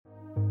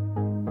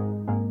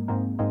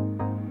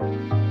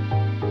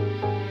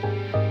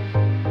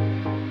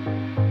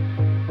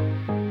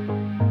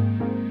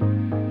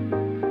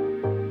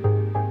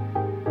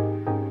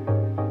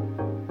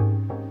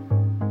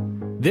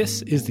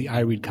This is the I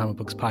Read Comic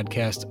Books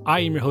podcast.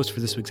 I am your host for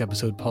this week's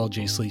episode, Paul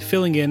J. Slee,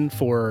 filling in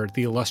for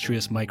the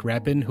illustrious Mike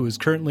Rappin, who is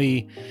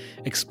currently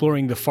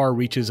exploring the far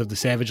reaches of the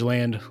Savage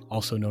Land,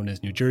 also known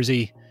as New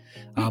Jersey.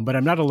 But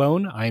I'm not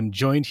alone. I'm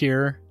joined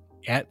here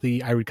at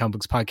the I Read Comic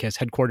Books podcast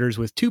headquarters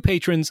with two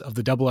patrons of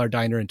the Double R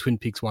Diner in Twin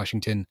Peaks,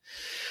 Washington,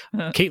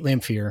 Kate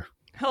Lamphere.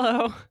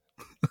 Hello.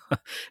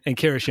 And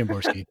Kara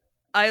Shamborski.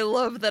 I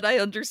love that I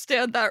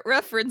understand that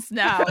reference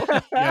now.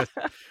 Yes,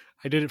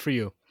 I did it for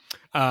you.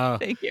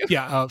 Thank you.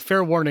 Yeah,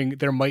 fair warning,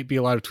 there might be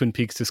a lot of Twin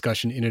Peaks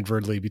discussion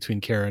inadvertently betwing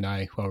Kara and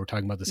I while we're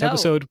talking about this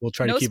episode. We'll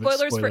try to keep it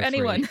spoilers for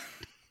anyone.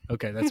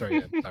 Okay, that's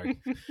right. Yeah, sorry.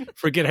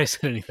 Forget I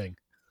said anything.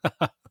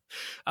 But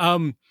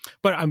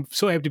I'm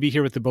so happy to be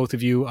here with the both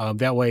of you.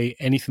 That way,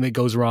 anything that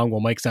goes wrong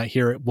while Mike's not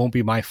here, it won't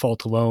be my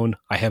fault alone.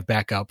 I have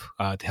backup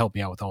to help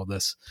me out with all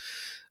this.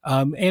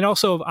 And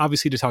also,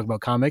 obviously, to talk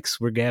about comics.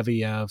 We're going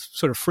to have a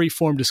sort of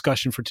free-form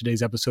discussion for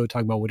today's episode,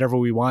 talking about whatever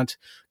we want,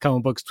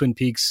 comic books, Twin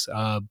Peaks,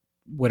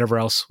 whatever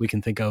else we can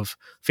think of,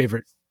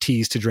 favorite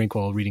teas to drink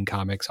while reading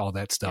comics, all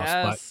that stuff.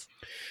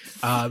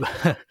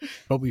 Yes.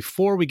 But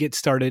before we get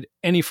started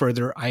any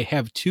further, I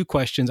have two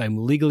questions I'm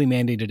legally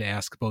mandated to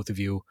ask both of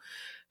you.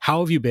 How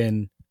have you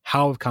been?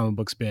 How have comic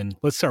books been?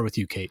 Let's start with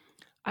you, Kate.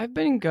 I've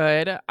been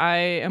good. I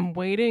am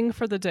waiting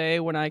for the day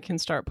when I can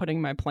start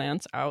putting my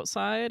plants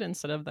outside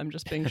instead of them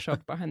just being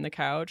shoved behind the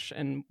couch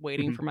and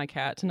waiting for my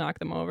cat to knock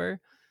them over.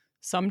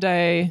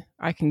 Someday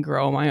I can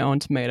grow my own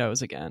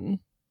tomatoes again.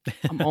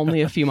 I'm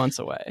only a few months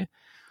away.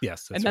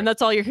 Yes. And then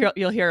that's all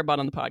you'll hear about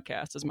on the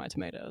podcast is my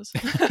tomatoes.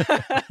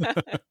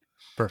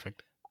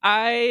 Perfect.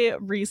 I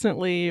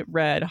recently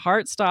read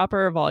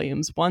Heartstopper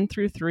volumes 1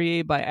 through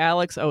 3 by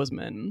Alex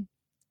Oseman.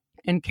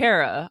 And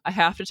Kara, I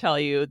have to tell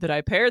you that I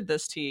paired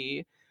this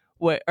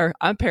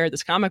I paired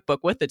this comic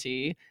book with the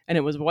tea, and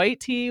it was white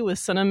tea with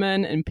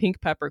cinnamon and pink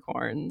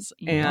peppercorns.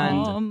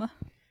 Yum. And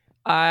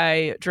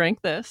I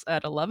drank this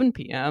at 11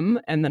 p.m.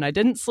 and then I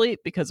didn't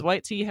sleep because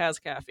white tea has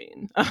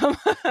caffeine. Oh,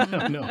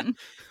 no.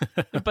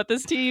 But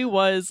this tea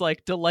was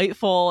like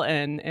delightful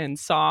and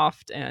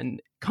soft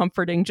and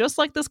comforting, just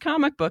like this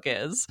comic book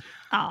is.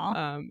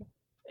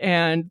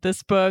 And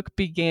this book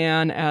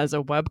began as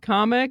a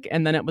webcomic,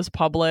 and then it was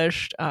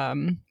published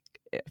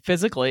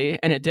physically,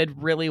 and it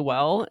did really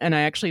well. And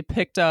I actually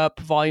picked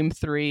up volume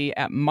 3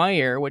 at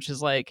Meijer, which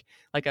is like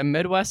a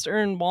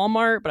Midwestern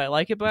Walmart, but I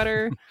like it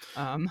better.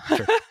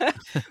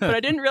 But I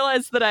didn't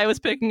realize that I was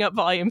picking up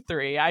volume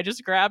 3. I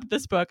just grabbed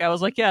this book. I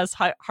was like, yes,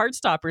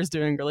 Heartstopper is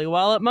doing really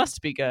well. It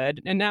must be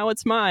good. And now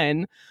it's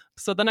mine.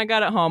 So then I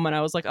got it home and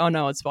I was like, oh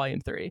no, it's volume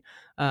 3.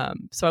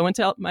 So I went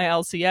to my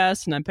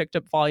LCS and I picked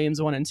up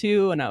volumes 1 and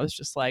 2. And I was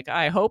just like,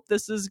 I hope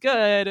this is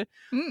good.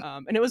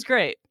 And it was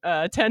great.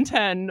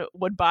 1010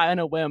 would buy on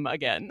a whim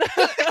again.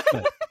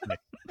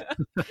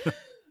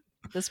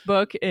 This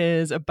book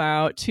is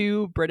about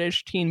two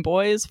British teen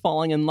boys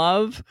falling in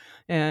love,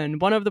 and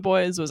one of the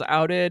boys was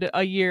outed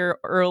a year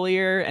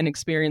earlier and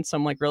experienced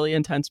some like really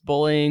intense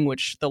bullying,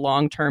 which the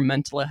long-term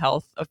mental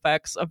health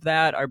effects of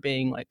that are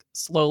being like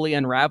slowly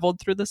unraveled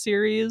through the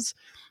series.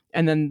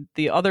 And then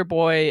the other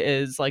boy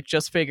is like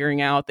just figuring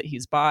out that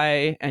he's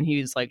bi, and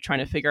he's like trying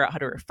to figure out how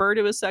to refer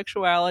to his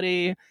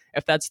sexuality,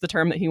 if that's the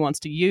term that he wants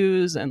to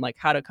use, and like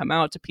how to come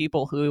out to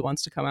people who he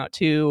wants to come out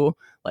to.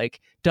 Like,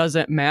 does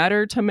it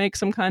matter to make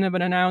some kind of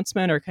an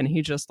announcement, or can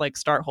he just like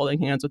start holding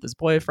hands with his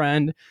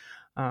boyfriend?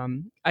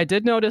 I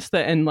did notice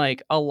that in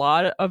like a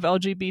lot of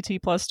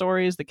LGBT plus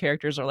stories, the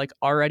characters are like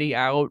already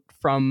out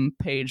from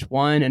page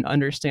 1 and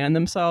understand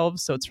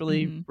themselves. So it's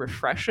really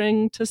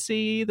refreshing to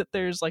see that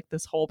there's like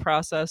this whole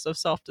process of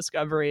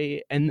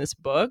self-discovery in this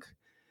book.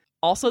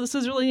 Also, this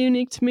is really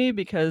unique to me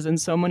because in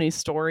so many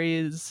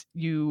stories,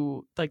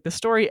 the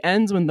story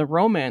ends when the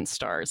romance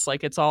starts.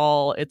 Like it's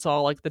all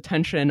like the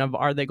tension of,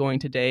 are they going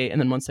to date?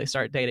 And then once they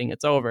start dating,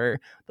 it's over.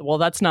 Well,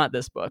 that's not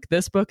this book.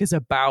 This book is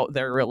about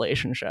their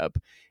relationship.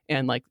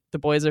 And like the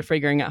boys are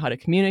figuring out how to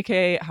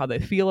communicate, how they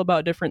feel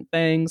about different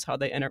things, how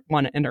they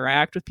want to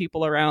interact with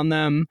people around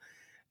them.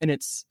 And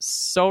it's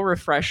so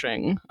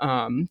refreshing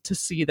to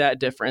see that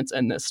difference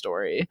in this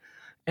story.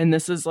 And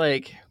this is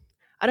like,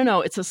 I don't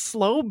know, it's a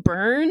slow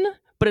burn,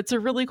 but it's a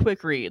really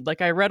quick read.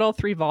 Like I read all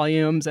 3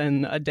 volumes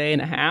in a day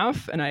and a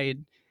half, and I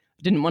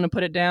didn't want to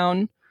put it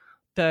down.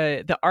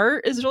 The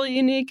art is really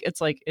unique.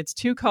 It's like, it's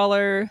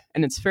 2-color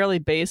and it's fairly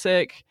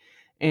basic.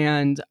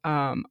 And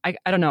I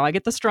don't know, I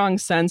get the strong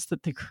sense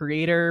that the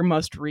creator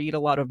must read a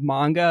lot of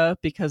manga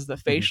because the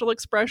facial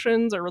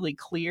expressions are really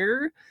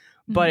clear,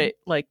 but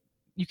like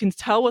you can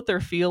tell what they're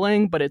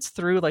feeling, but it's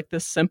through like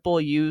this simple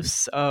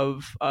use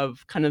of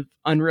kind of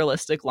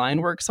unrealistic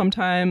line work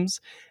sometimes.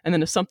 And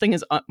then if something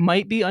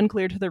might be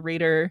unclear to the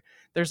reader,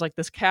 there's like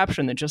this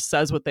caption that just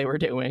says what they were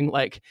doing,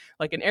 like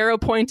an arrow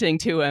pointing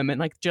to him and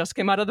like just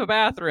came out of the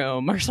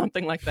bathroom or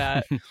something like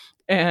that.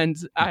 And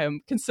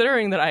I'm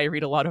considering that I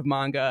read a lot of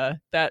manga,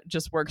 that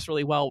just works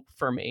really well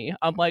for me.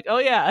 I'm like, oh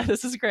yeah,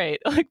 this is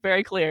great. Like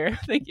very clear.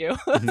 Thank you.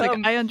 It's like,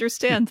 I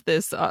understand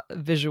this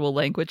visual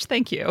language.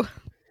 Thank you.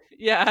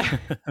 Yeah.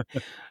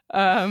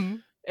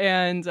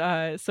 And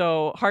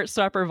so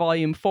Heartstopper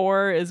Volume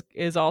 4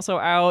 is also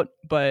out,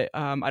 but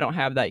I don't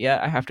have that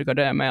yet. I have to go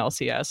to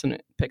MILCS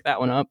and pick that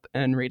one up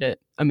and read it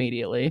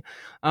immediately.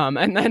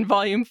 And then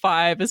Volume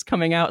 5 is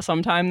coming out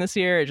sometime this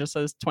year. It just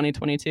says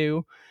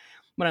 2022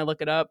 when I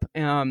look it up.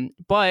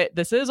 But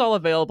this is all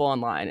available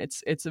online.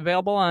 It's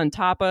available on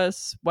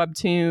Tapas,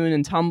 Webtoon,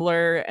 and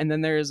Tumblr. And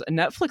then there's a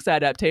Netflix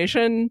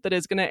adaptation that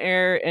is going to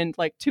air in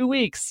like 2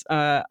 weeks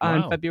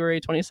on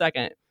February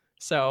 22nd.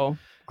 So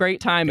great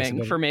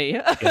timing for me.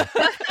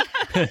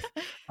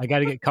 I got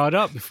to get caught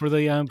up before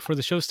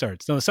the show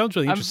starts. No, it sounds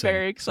really interesting. I'm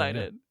very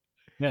excited.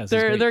 Yeah,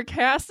 their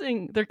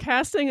casting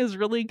is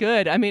really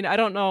good. I mean, I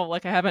don't know,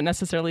 like I haven't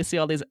necessarily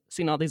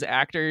seen all these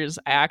actors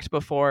act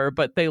before,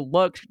 but they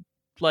look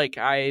like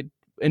I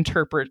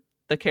interpret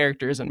the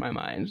characters in my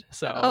mind.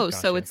 So gotcha.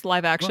 So it's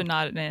live action,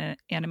 not an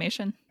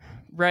animation,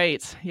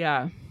 right?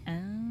 Yeah.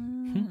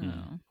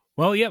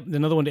 Well, yep,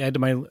 another one to add to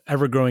my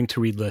ever-growing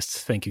to-read list.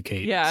 Thank you,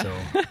 Kate. Yeah. So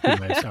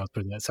anyway,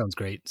 that sounds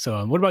great.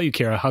 So what about you,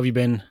 Kara? How have you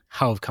been?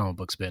 How have comic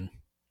books been?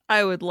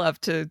 I would love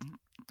to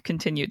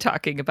continue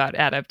talking about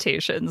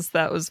adaptations.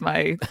 That was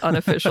my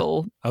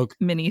unofficial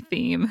mini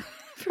theme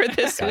for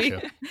this week.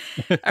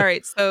 All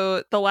right,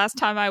 so the last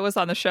time I was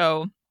on the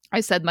show,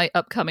 I said my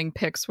upcoming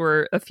picks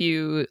were a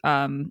few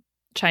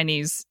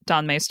Chinese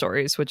Danmei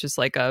stories, which is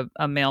like a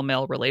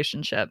male-male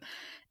relationship.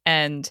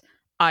 And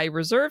I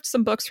reserved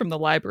some books from the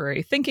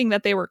library thinking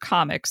that they were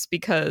comics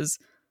because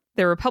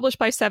they were published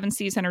by Seven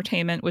Seas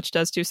Entertainment, which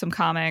does do some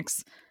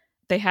comics.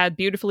 They had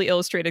beautifully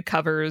illustrated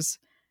covers.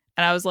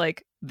 And I was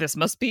like, this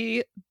must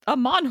be a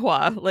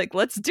manhwa. Like,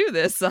 let's do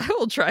this. I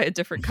will try a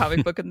different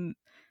comic book. And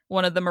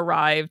one of them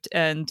arrived,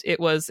 and it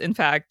was, in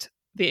fact,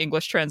 the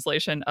English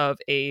translation of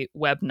a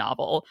web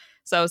novel.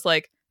 So I was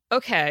like,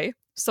 okay,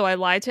 so I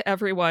lied to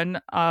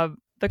everyone,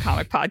 the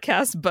comic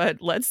podcast, but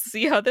let's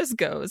see how this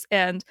goes.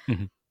 And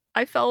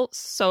I felt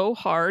so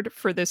hard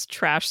for this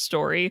trash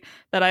story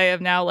that I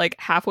am now like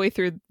halfway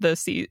through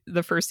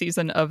the first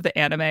season of the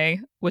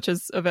anime, which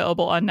is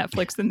available on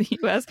Netflix in the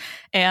US.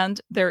 And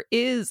there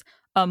is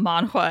a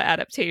manhwa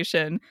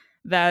adaptation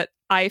that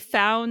I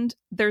found.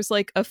 There's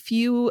like a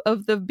few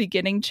of the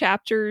beginning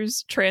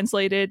chapters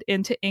translated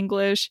into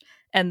English.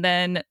 And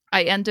then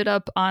I ended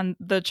up on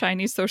the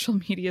Chinese social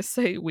media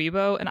site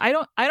Weibo, and I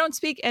don't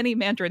speak any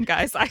Mandarin,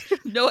 guys. I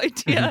have no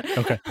idea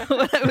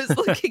what I was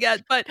looking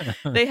at, but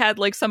they had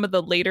like some of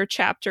the later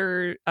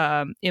chapter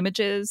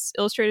images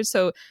illustrated.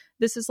 So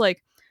this is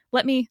like,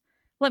 let me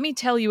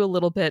tell you a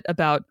little bit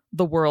about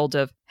the world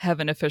of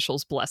Heaven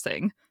Official's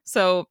Blessing.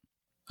 So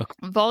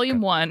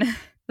Volume 1,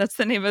 that's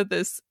the name of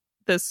this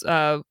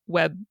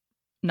web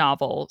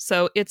novel.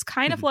 So it's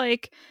kind of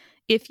like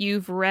if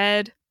you've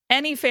read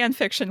any fan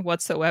fiction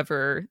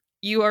whatsoever,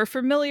 you are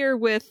familiar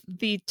with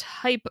the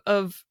type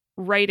of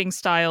writing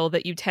style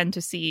that you tend to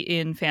see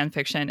in fan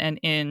fiction and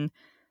in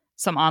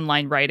some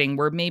online writing,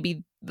 where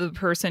maybe the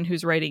person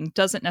who's writing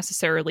doesn't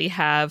necessarily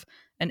have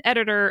an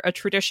editor, a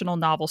traditional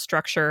novel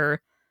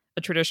structure,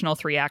 a traditional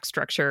 3-act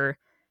structure,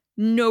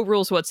 no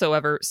rules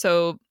whatsoever.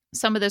 So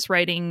some of this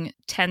writing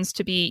tends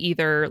to be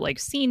either like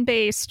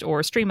scene-based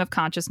or stream of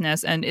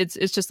consciousness, and it's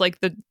just like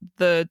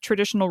the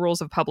traditional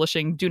rules of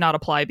publishing do not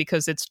apply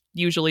because it's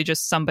usually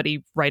just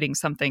somebody writing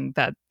something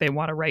that they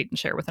want to write and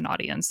share with an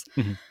audience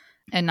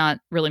and not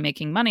really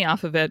making money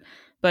off of it.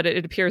 But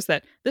it appears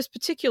that this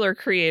particular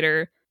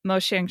creator, Mo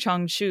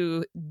Xiangchong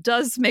Shu,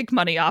 does make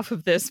money off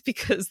of this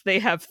because they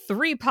have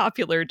 3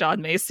 popular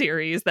Danmei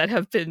series that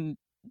have been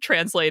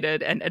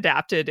translated and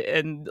adapted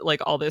and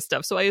like all this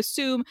stuff. So I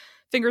assume,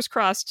 fingers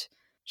crossed,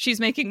 she's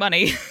making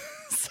money.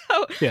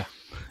 So yeah.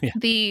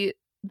 The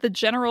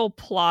general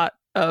plot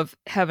of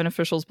Heaven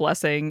Official's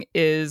Blessing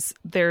is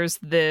there's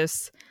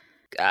this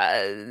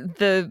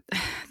the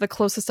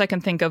closest I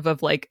can think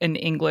of like an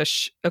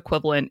English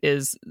equivalent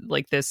is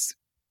like this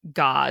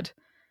god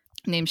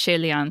named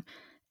Shelian,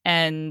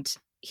 and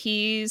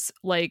he's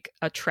like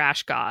a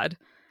trash god,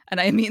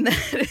 and I mean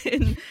that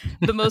in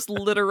the most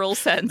literal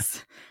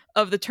sense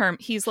of the term.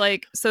 He's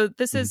like, so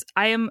this is,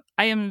 I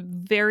am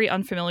very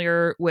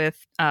unfamiliar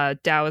with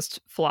Taoist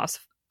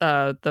philosophy,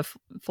 the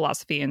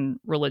philosophy and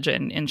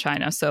religion in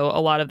China. So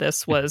a lot of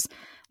this was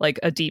like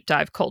a deep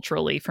dive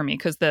culturally for me,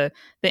 because the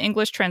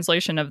English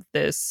translation of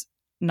this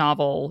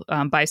novel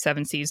by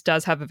Seven Seas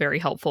does have a very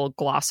helpful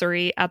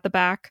glossary at the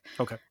back,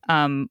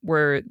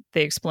 where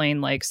they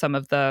explain like some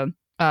of the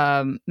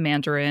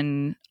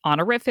Mandarin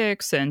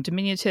honorifics and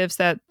diminutives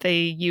that they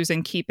use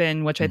and keep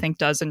in, which I think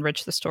does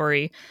enrich the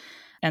story.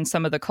 And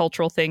some of the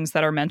cultural things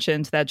that are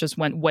mentioned that just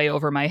went way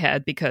over my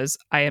head because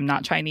I am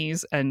not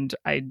Chinese and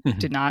I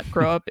did not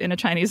grow up in a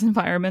Chinese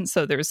environment.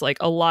 So there's like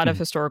a lot of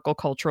historical,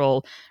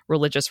 cultural,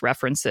 religious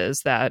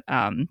references that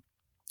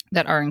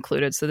that are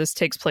included. So this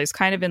takes place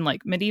kind of in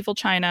like medieval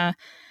China.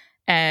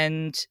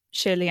 And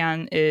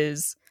Shelian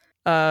is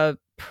a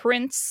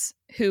prince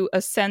who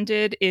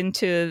ascended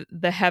into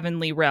the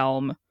heavenly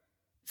realm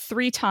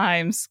 3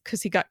 times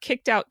because he got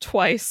kicked out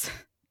twice.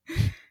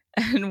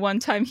 And one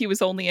time he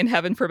was only in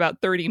heaven for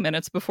about 30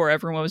 minutes before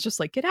everyone was just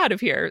like, get out of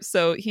here.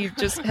 So he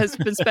just has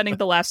been spending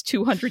the last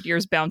 200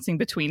 years bouncing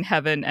between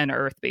heaven and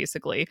earth,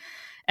 basically.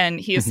 And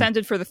he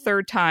ascended for the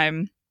third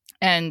time.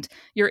 And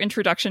your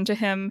introduction to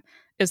him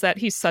is that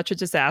he's such a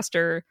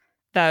disaster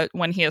that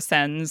when he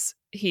ascends,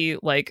 he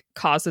like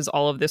causes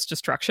all of this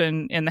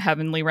destruction in the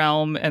heavenly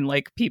realm, and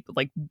like people,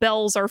 like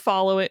bells are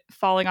falling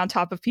on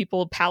top of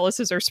people,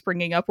 palaces are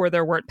springing up where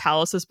there weren't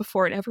palaces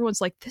before, and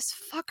everyone's like, this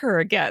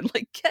fucker again,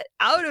 like get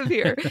out of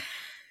here.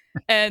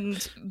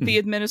 And the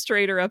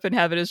administrator up in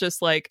heaven is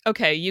just like,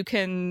 okay, you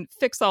can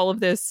fix all of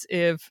this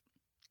if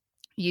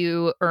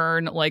you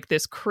earn like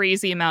this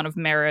crazy amount of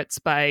merits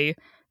by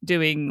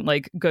doing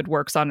like good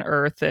works on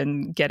earth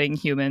and getting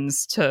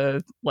humans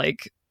to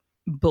like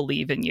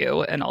believe in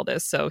you and all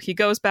this. So he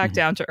goes back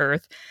down to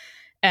earth,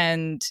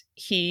 and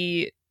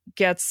he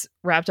gets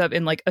wrapped up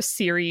in like a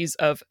series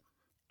of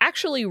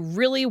actually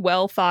really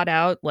well thought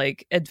out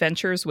like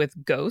adventures with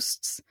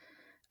ghosts.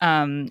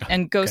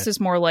 And Ghost is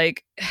more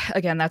like,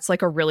 again, that's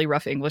like a really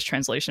rough English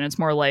translation. It's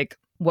more like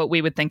what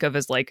we would think of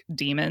as like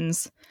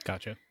demons.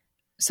 Gotcha.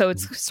 So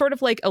it's sort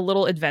of like a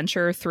little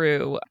adventure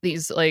through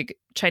these like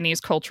Chinese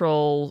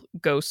cultural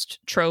ghost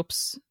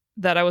tropes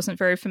that I wasn't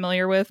very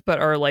familiar with, but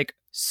are like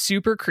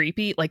super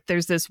creepy. Like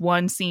there's this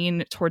one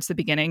scene towards the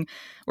beginning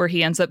where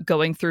he ends up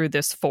going through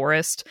this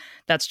forest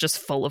that's just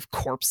full of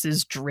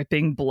corpses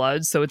dripping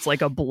blood. So it's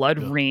like a blood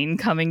rain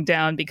coming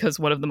down because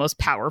one of the most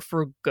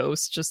powerful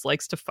ghosts just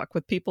likes to fuck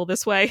with people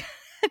this way.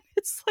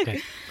 It's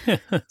like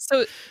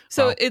so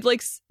wow. It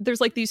like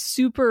there's like these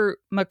super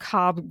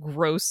macabre,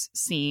 gross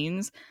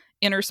scenes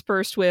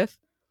interspersed with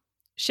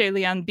Shay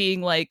Lian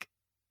being like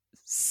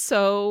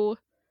so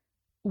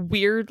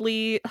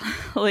weirdly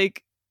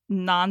like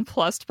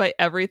nonplussed by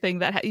everything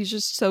that he's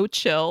just so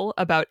chill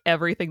about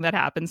everything that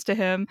happens to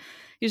him.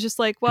 He's just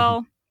like,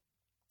 well,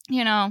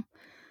 you know,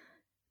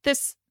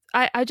 this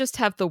I just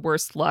have the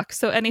worst luck.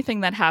 So anything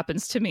that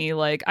happens to me,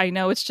 like, I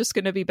know it's just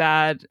going to be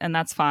bad, and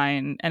that's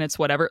fine, and it's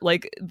whatever.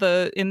 Like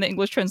in the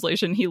English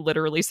translation, he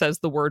literally says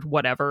the word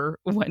whatever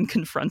when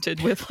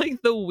confronted with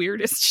like the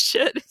weirdest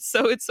shit.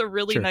 So it's a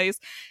really nice.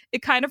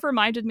 It kind of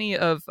reminded me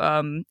of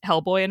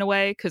Hellboy in a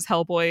way, because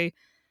Hellboy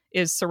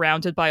is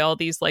surrounded by all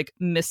these like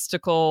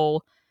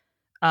mystical,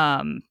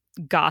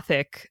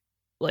 gothic,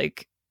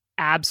 like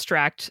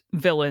abstract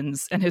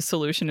villains, and his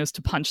solution is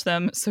to punch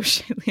them. So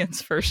Shay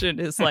Lian's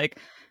version is like,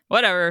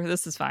 whatever,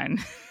 this is fine.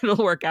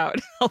 It'll work out.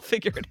 I'll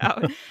figure it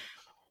out.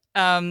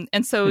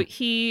 And so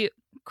he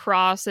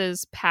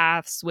crosses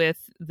paths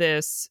with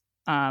this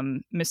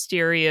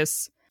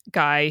mysterious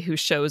guy who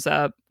shows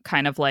up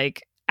kind of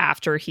like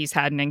after he's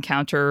had an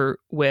encounter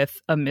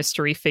with a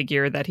mystery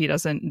figure that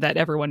that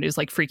everyone is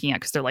like freaking out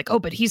because they're like, oh,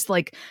 but he's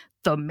like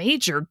the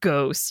major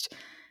ghost.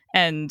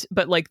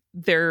 But like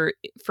their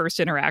first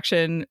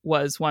interaction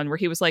was one where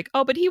he was like,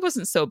 oh, but he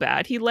wasn't so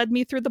bad. He led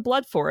me through the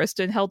blood forest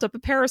and held up a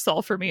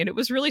parasol for me. And it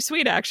was really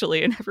sweet,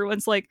 actually. And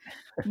everyone's like,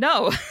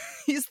 no,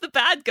 he's the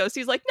bad ghost.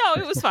 He's like, no,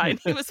 it was fine.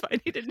 He was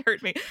fine. He didn't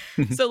hurt me.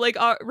 So like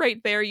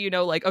right there, you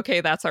know, like,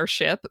 okay, that's our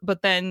ship.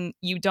 But then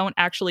you don't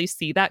actually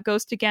see that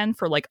ghost again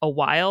for like a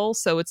while.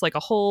 So it's like a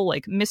whole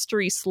like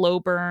mystery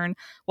slow burn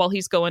while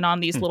he's going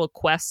on these little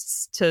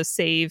quests to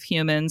save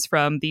humans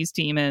from these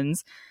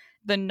demons.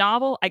 The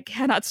novel, I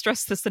cannot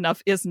stress this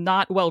enough, is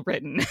not well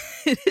written.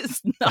 It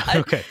is not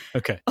okay.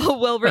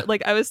 Well written.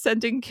 Like I was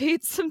sending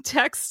Kate some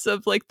texts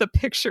of like the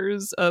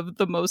pictures of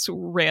the most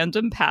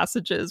random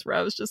passages where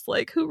I was just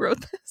like, who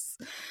wrote this?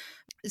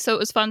 So it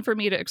was fun for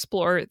me to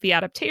explore the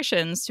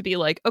adaptations to be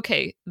like,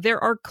 okay, there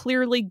are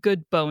clearly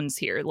good bones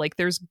here. Like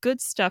there's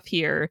good stuff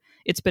here.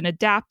 It's been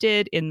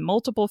adapted in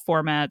multiple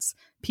formats.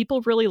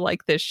 People really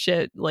like this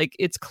shit. Like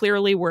it's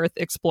clearly worth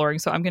exploring.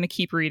 So I'm going to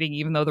keep reading,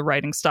 even though the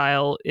writing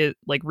style it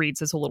like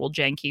reads as a little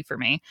janky for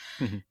me.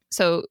 Mm-hmm.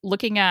 So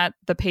looking at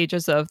the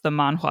pages of the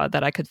manhwa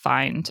that I could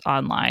find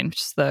online,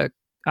 which is the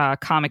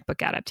comic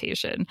book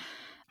adaptation,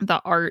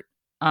 the art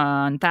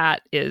on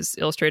that is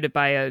illustrated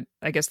by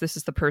I guess this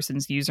is the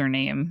person's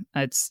username.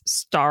 It's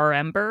Star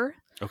Ember.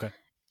 Okay.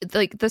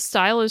 Like the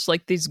style is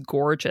like these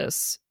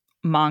gorgeous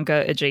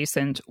manga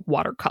adjacent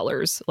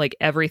watercolors. Like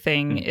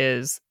everything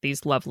is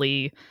these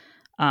lovely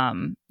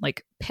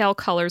like pale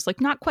colors,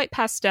 like not quite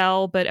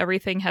pastel, but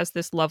everything has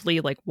this lovely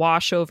like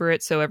wash over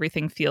it. So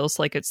everything feels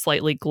like it's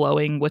slightly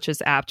glowing, which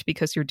is apt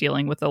because you're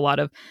dealing with a lot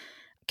of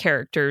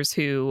characters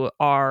who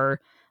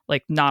are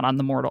like not on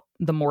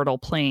the mortal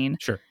plane.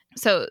 Sure.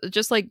 So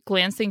just like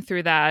glancing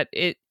through that,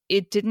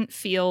 it didn't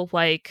feel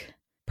like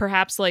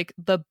perhaps like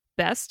the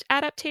best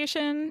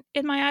adaptation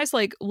in my eyes.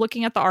 Like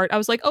looking at the art, I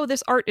was like, oh,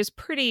 this art is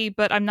pretty,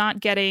 but I'm not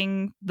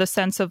getting the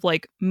sense of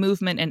like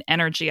movement and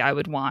energy I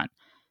would want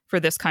for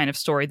this kind of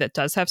story that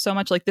does have so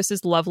much. Like this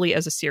is lovely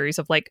as a series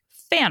of like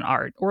fan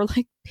art or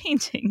like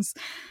paintings.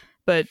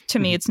 But to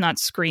me, it's not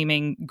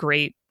screaming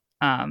great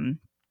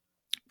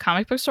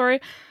comic book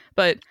story.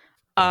 But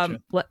Gotcha.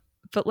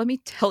 But let me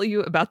tell you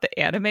about the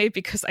anime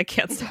because I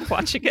can't stop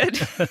watching it.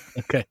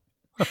 Okay.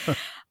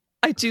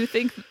 I do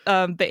think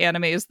the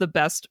anime is the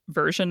best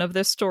version of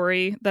this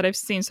story that I've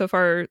seen so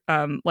far.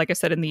 Like I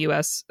said, in the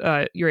US,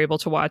 you're able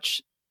to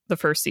watch the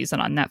first season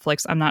on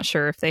Netflix. I'm not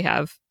sure if they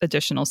have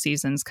additional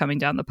seasons coming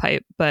down the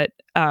pipe, but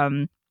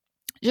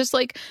just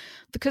like,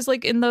 because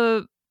like in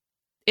the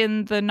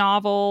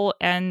novel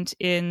and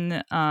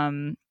in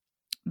the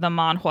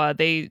manhwa,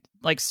 they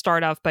like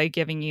start off by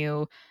giving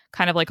you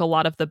kind of like a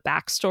lot of the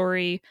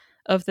backstory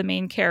of the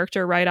main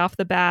character right off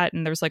the bat,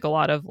 and there's like a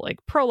lot of like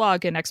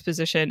prologue and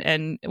exposition,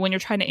 and when you're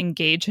trying to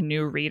engage a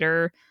new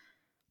reader,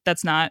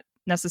 that's not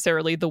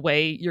necessarily the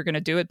way you're going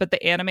to do it. But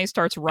the anime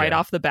starts right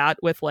off the bat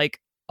with like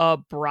a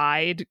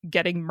bride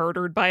getting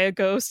murdered by a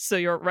ghost, so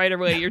you're right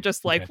away you're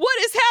just like, what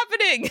is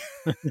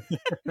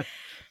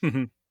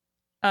happening?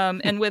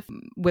 And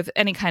with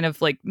any kind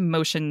of like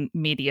motion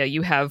media,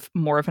 you have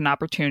more of an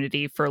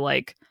opportunity for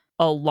like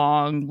a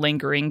long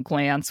lingering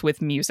glance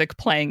with music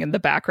playing in the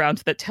background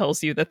that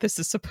tells you that this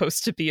is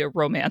supposed to be a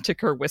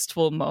romantic or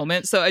wistful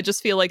moment. So I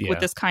just feel like with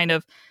this kind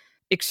of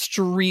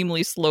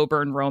extremely slow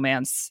burn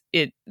romance,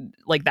 it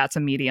like that's a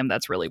medium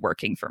that's really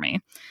working for me.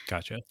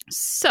 Gotcha.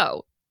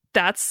 So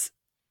that's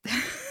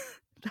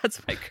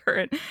my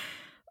current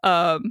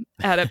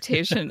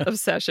adaptation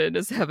obsession,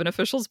 is Heaven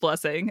Official's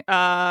Blessing.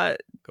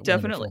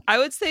 Definitely. I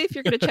would say if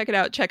you're going to check it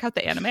out, check out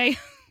the anime.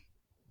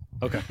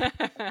 Okay.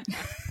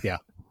 Yeah.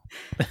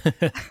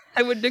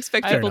 I wouldn't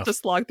expect people to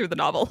slog through the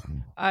novel.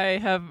 I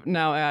have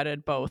now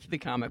added both the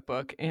comic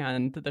book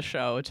and the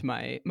show to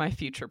my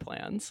future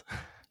plans.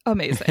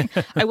 Amazing.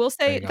 I will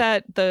say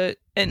that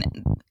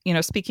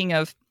speaking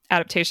of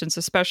adaptations,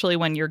 especially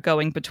when you're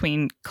going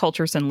between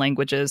cultures and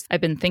languages,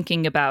 I've been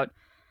thinking about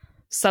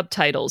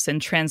subtitles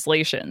and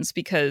translations,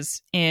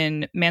 because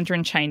in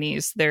Mandarin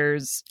Chinese,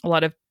 there's a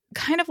lot of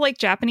kind of like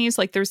Japanese,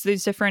 like there's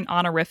these different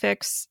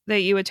honorifics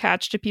that you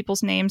attach to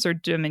people's names, or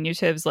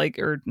diminutives, like,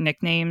 or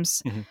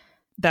nicknames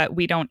that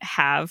we don't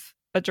have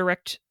a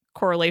direct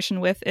correlation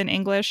with in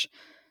English.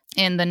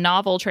 In the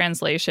novel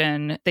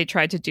translation, they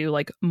tried to do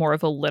like more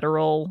of a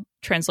literal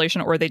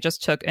translation, or they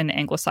just took an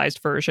anglicized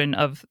version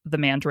of the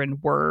Mandarin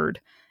word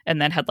and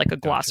then had like a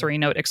glossary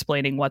note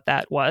explaining what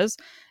that was.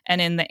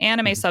 And in the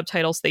anime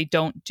subtitles, they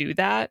don't do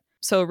that.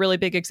 So a really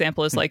big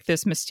example is like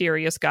this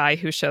mysterious guy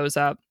who shows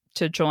up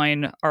to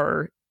join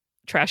our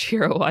trash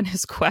hero on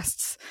his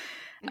quests.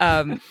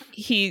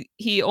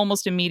 He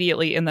almost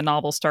immediately in the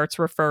novel starts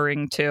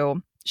referring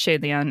to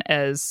Xie Lian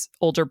as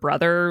older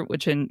brother,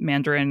 which in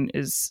Mandarin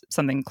is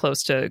something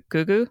close to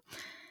Gugu.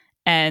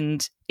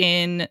 And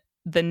in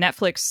the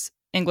Netflix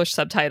English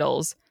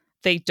subtitles,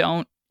 they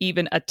don't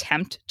even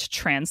attempt to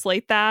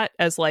translate that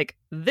as like,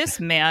 this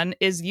man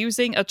is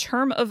using a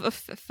term of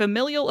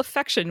familial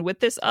affection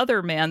with this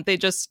other man. They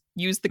just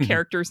use the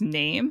character's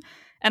name.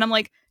 And I'm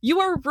like,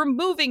 you are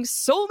removing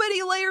so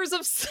many layers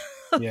of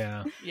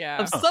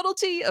of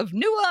subtlety, of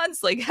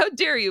nuance. Like, how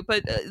dare you?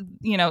 But,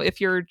 if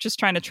you're just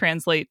trying to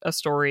translate a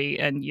story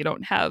and you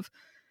don't have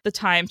the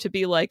time to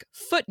be like,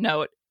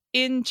 footnote,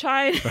 in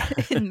China,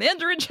 in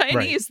Mandarin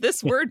Chinese,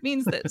 this word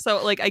means this.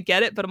 So, like, I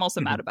get it, but I'm also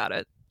mad about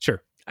it.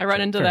 Sure. I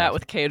run into that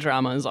with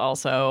K-dramas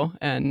also.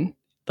 And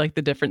like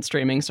the different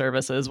streaming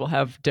services will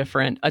have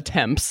different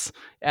attempts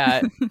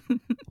at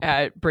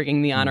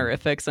bringing the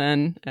honorifics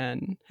in,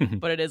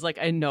 but it is like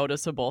a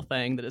noticeable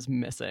thing that is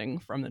missing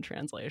from the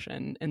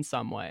translation in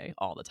some way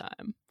all the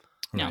time.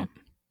 No.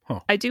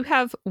 I do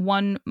have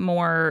one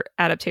more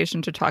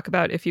adaptation to talk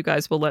about, if you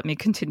guys will let me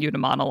continue to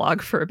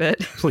monologue for a bit.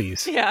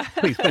 Please. Yeah.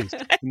 Please.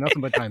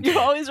 Nothing but time. You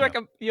always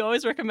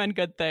recommend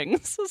good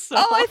things. So.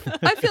 Oh,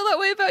 I feel that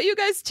way about you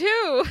guys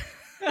too.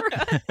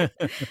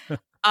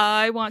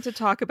 I want to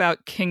talk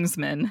about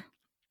Kingsman,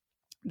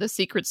 The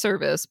Secret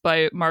Service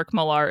by Mark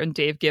Millar and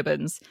Dave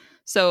Gibbons.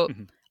 So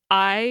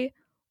I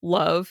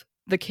love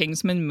the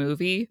Kingsman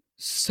movie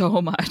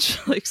so much,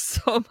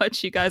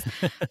 you guys.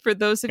 For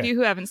those of you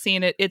who haven't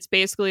seen it, it's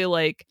basically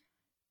like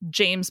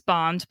James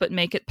Bond, but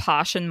make it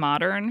posh and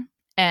modern.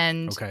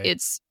 And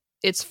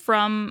it's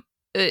from...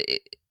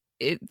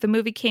 the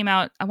movie came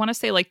out, I want to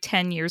say like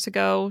 10 years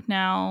ago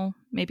now,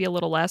 maybe a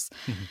little less.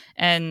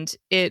 And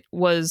it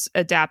was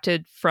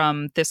adapted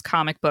from this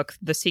comic book,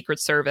 The Secret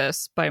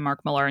Service by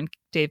Mark Millar and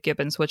Dave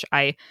Gibbons, which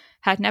I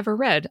had never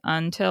read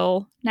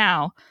until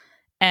now.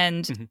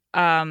 And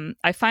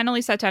I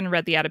finally sat down and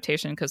read the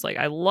adaptation because like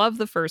I love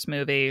the first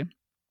movie.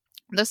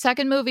 The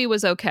second movie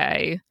was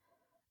okay.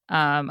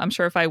 I'm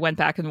sure if I went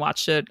back and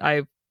watched it,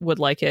 I would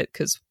like it,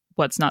 because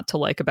what's not to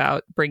like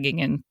about bringing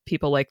in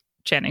people like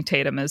Channing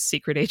Tatum as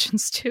secret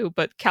agents too,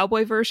 but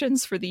cowboy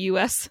versions for the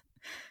US,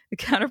 the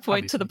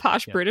counterpoint to the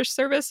posh British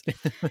service.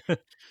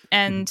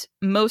 And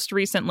most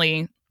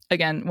recently,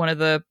 again, one of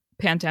the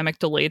pandemic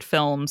delayed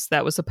films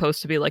that was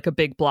supposed to be like a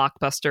big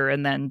blockbuster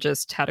and then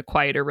just had a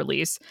quieter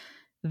release,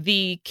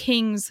 The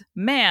King's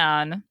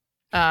Man,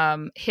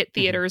 hit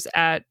theaters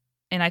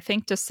in I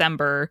think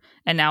December,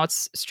 and now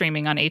it's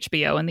streaming on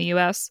HBO in the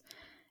US.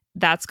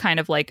 That's kind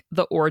of like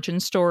the origin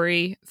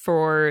story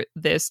for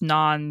this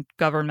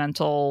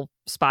non-governmental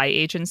spy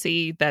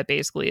agency that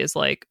basically is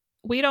like,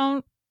 we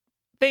don't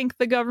think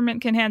the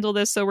government can handle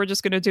this, so we're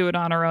just going to do it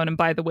on our own. And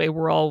by the way,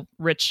 we're all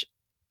rich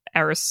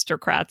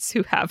aristocrats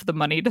who have the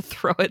money to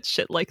throw at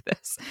shit like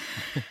this.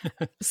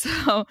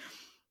 So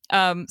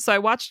I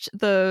watched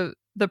the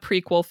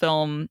prequel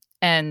film,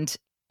 and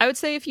I would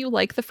say if you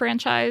like the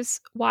franchise,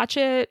 watch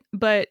it.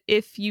 But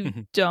if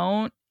you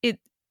don't,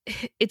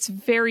 it's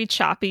very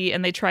choppy,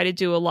 and they try to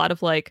do a lot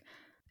of like,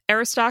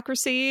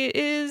 aristocracy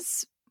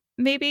is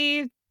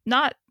maybe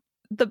not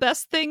the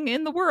best thing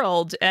in the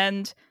world,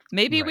 and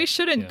maybe we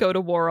shouldn't go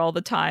to war all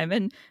the time,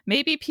 and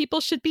maybe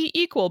people should be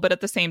equal. But at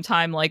the same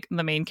time, like,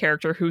 the main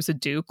character, who's a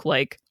duke,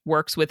 like,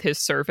 works with his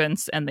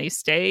servants and they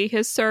stay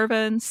his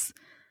servants.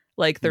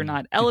 Like, they're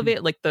not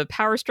elevated. Like, the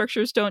power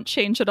structures don't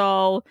change at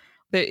all.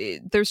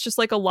 There's just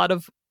like a lot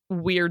of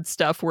weird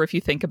stuff where if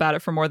you think about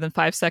it for more than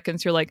 5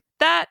 seconds, you're like,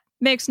 that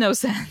makes no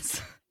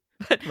sense.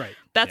 But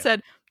that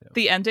said,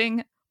 the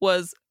ending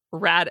was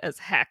rad as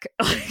heck.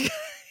 Like,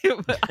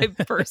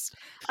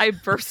 I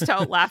burst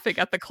out laughing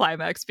at the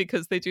climax,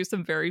 because they do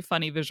some very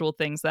funny visual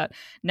things that,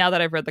 now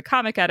that I've read the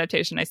comic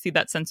adaptation, I see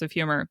that sense of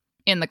humor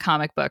in the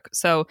comic book.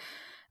 So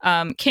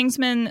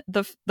Kingsman,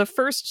 the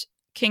first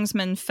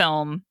Kingsman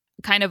film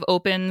kind of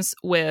opens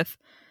with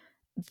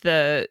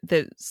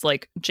this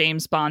like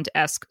James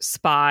Bond-esque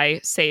spy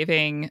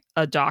saving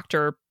a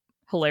doctor,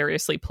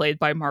 hilariously played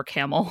by Mark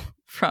Hamill,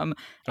 from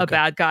a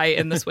bad guy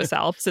in the Swiss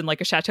Alps in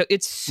like a chateau.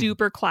 It's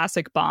super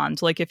classic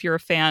Bond. Like, if you're a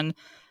fan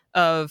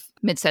of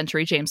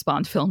mid-century James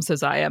Bond films,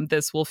 as I am,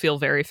 this will feel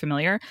very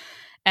familiar.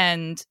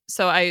 And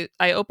so I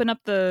open up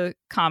the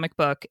comic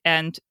book,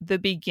 and the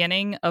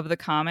beginning of the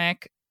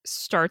comic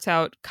starts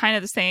out kind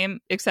of the same,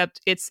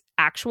 except it's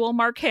actual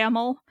Mark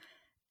Hamill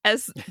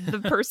as the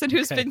person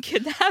who's been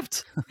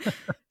kidnapped.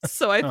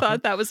 So I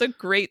thought that was a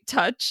great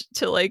touch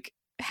to like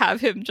have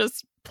him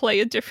just play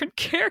a different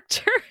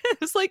character.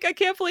 It was like, I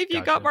can't believe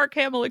you got Mark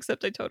Hamill,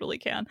 except I totally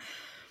can.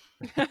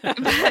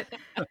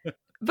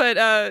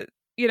 but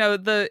you know,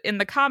 in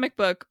the comic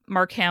book,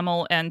 Mark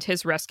Hamill and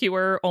his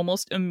rescuer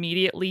almost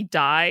immediately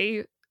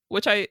die,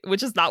 which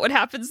is not what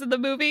happens in the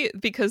movie,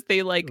 because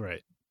they like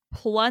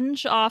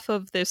plunge off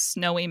of this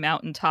snowy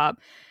mountaintop,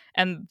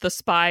 and the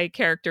spy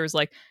character is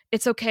like,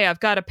 it's okay, I've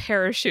got a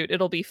parachute,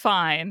 it'll be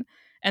fine.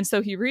 And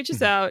so he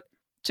reaches out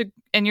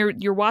and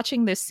you're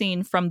watching this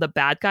scene from the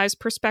bad guy's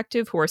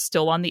perspective, who are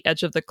still on the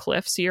edge of the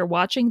cliff. So you're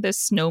watching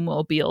this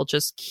snowmobile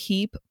just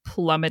keep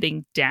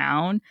plummeting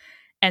down,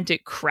 and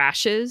it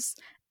crashes.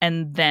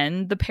 And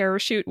then the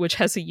parachute, which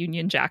has a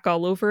Union Jack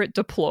all over it,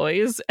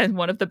 deploys. And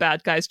one of the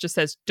bad guys just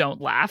says,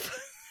 "Don't laugh."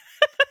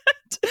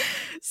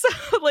 So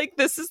like,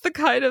 this is the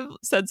kind of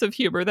sense of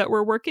humor that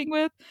we're working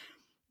with,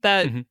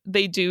 that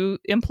they do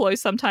employ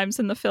sometimes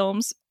in the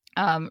films.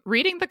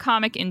 Reading the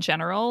comic in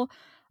general,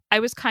 I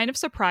was kind of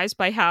surprised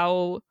by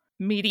how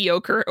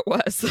mediocre it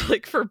was,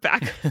 like, for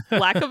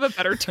lack of a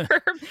better term.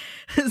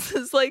 This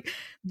is like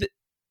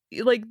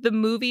the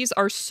movies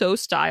are so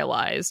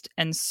stylized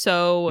and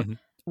so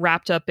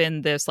wrapped up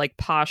in this like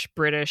posh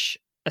British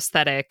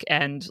aesthetic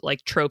and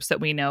like tropes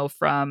that we know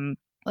from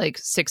like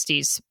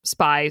 60s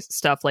spy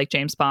stuff, like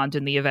James Bond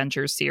and the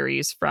Avengers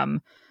series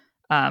from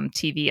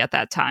TV at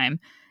that time.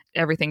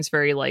 Everything's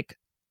very like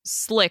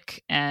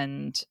slick,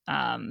 and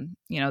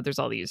there's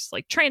all these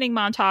like training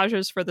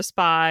montages for the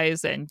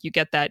spies, and you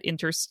get that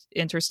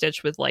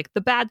interstitch with like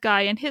the bad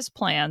guy and his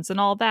plans and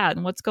all that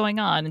and what's going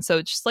on. And so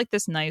it's just like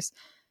this nice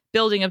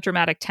building of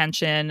dramatic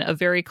tension, a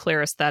very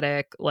clear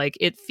aesthetic. Like,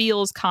 it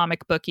feels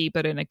comic booky,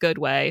 but in a good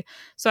way.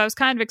 So I was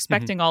kind of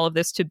expecting all of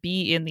this to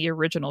be in the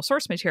original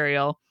source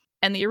material.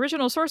 And the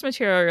original source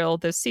material,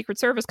 the Secret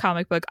Service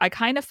comic book, I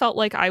kind of felt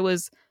like I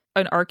was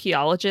an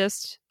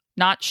archaeologist,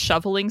 not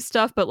shoveling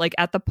stuff, but like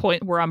at the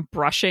point where I'm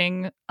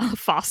brushing a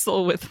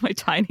fossil with my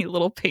tiny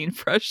little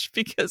paintbrush,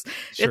 because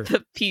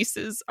the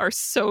pieces are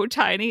so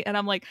tiny. And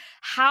I'm like,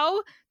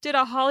 how did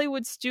a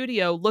Hollywood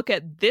studio look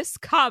at this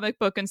comic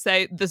book and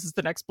say, this is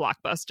the next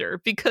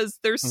blockbuster? Because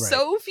there's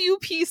so few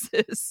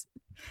pieces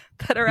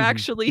that are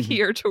actually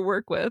here to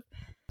work with.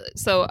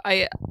 So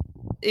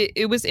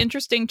it was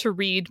interesting to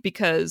read,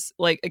 because,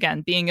 like,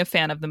 again, being a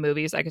fan of the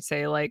movies, I could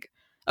say, like,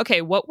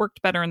 okay, what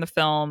worked better in the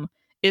film?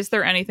 Is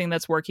there anything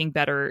that's working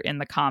better in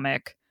the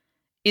comic?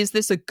 Is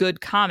this a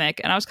good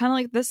comic? And I was kind of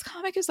like, this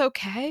comic is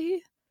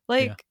okay.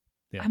 Like,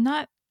 I'm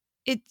not,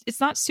 it's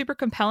not super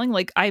compelling.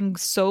 Like, I'm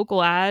so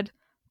glad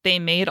they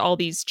made all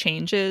these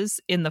changes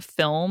in the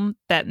film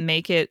that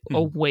make it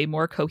a way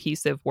more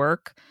cohesive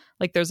work.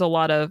 Like, there's a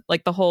lot of,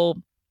 like, the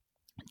whole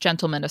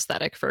gentleman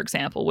aesthetic, for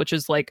example, which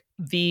is like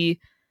the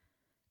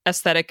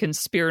aesthetic and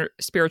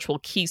spiritual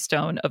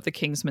keystone of the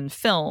Kingsman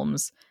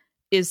films,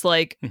 is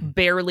like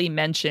barely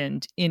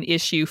mentioned in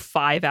issue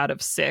 5 out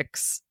of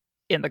 6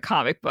 in the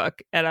comic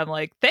book. And I'm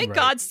like, thank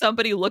God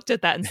somebody looked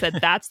at that and said,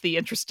 that's the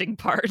interesting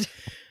part.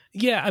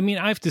 Yeah, I mean,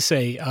 I have to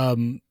say,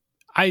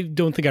 I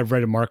don't think I've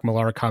read a Mark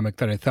Millar comic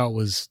that I thought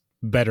was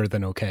better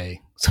than okay.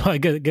 So I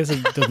guess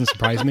it doesn't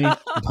surprise me.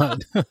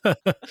 But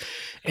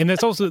and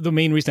that's also the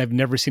main reason I've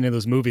never seen any of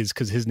those movies,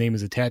 because his name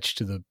is attached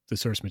to the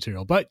source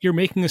material. But you're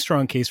making a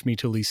strong case for me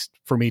to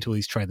at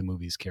least try the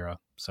movies, Kara.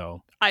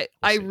 So I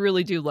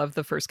really do love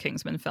the first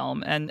Kingsman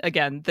film. And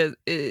again,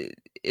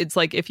 it's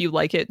like, if you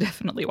like it,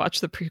 definitely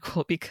watch the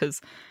prequel,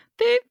 because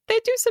they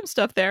do some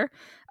stuff there.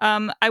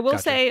 I will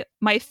say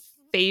my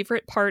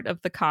favorite part of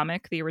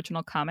the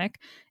original comic,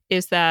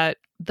 is that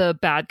the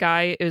bad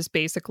guy is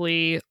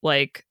basically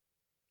like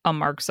a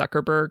Mark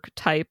Zuckerberg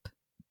type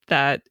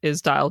that is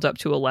dialed up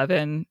to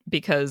 11,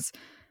 because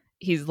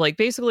he's like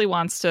basically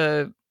wants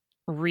to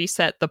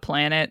reset the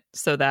planet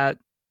so that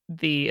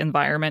the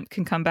environment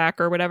can come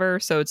back or whatever.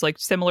 So it's like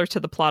similar to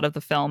the plot of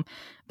the film,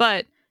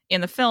 but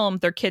in the film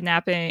they're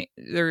kidnapping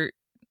 /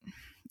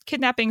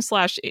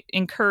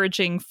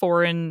 encouraging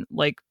foreign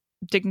like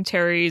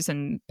dignitaries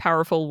and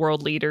powerful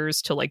world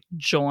leaders to like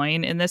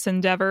join in this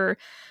endeavor.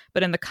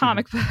 But in the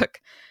comic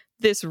book,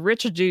 this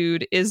rich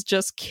dude is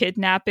just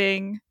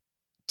kidnapping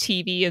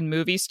TV and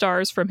movie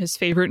stars from his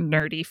favorite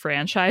nerdy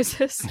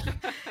franchises.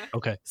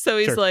 Okay. So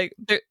he's like,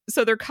 they're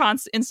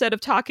instead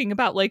of talking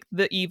about like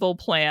the evil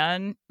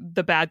plan,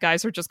 the bad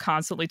guys are just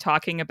constantly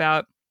talking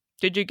about,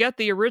 did you get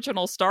the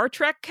original Star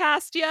Trek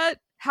cast yet?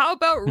 How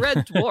about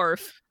Red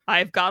Dwarf?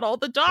 I've got all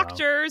the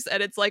doctors. Wow.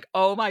 And it's like,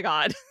 oh my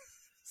God.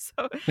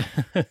 So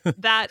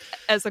that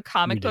as a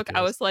comic book,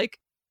 I was like,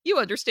 you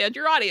understand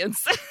your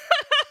audience.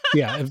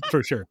 Yeah,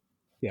 for sure.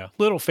 Yeah,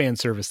 little fan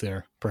service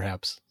there,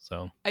 perhaps.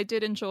 So I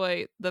did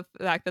enjoy the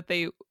fact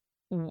that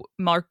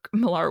Mark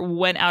Millar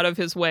went out of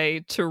his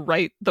way to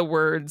write the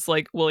words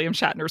like William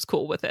Shatner's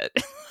cool with it.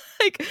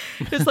 Like,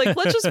 it's like,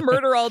 let's just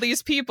murder all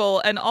these people,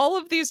 and all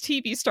of these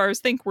TV stars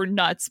think we're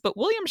nuts, but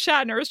William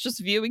Shatner is just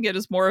viewing it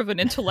as more of an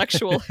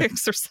intellectual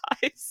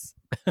exercise.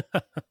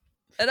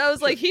 And I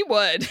was like, he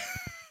would.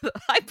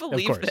 I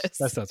believe this.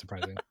 That's not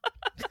surprising.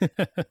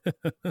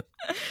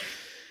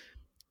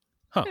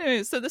 Huh.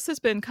 Anyway, so this has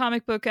been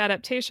Comic Book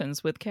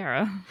Adaptations with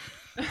Kara.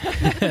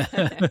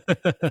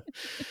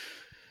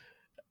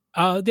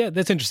 Yeah,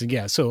 that's interesting.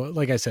 Yeah, so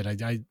like I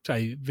said,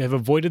 I have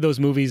avoided those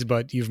movies,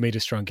 but you've made a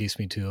strong case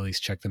for me to at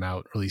least check them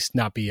out, or at least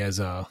not be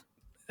as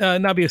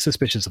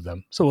suspicious of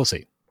them. So we'll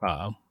see.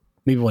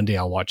 Maybe one day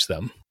I'll watch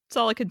them. That's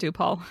all I could do,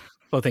 Paul.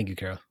 Well, thank you,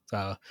 Kara.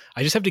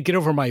 I just have to get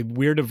over my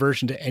weird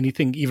aversion to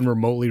anything even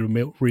remotely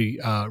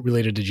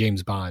related to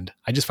James Bond.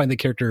 I just find the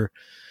character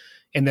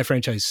in that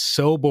franchise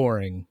so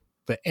boring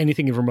that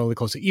anything even remotely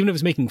close to, even if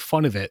it's making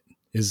fun of it,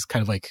 is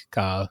kind of like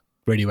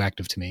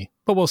radioactive to me.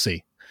 But we'll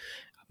see.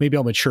 Maybe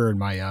I'll mature in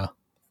my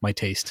my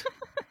taste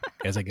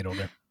as I get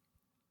older.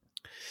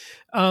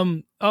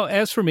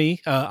 As for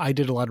me, I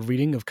did a lot of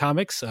reading of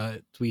comics.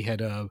 We had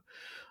a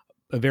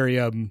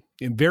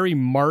very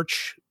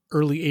March,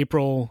 early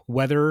April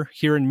weather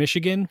here in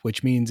Michigan,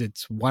 which means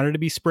it's wanted to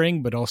be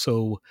spring, but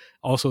also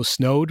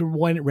snowed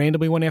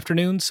randomly one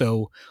afternoon.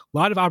 So a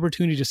lot of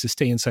opportunity just to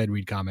stay inside and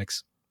read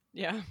comics.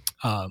 Yeah.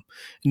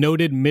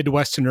 Noted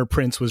Midwesterner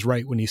Prince was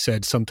right when he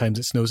said sometimes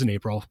it snows in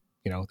April.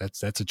 You know,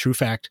 that's a true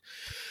fact.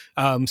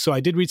 So I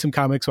did read some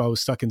comics while I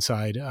was stuck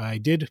inside. I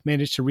did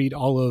manage to read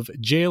all of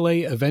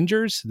JLA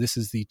Avengers. This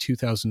is the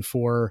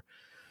 2004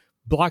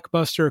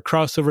 blockbuster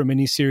crossover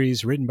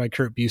miniseries written by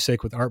Kurt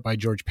Busiek with art by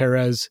George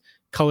Perez,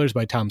 colors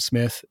by Tom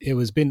Smith. It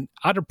was been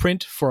out of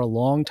print for a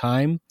long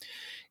time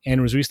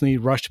and was recently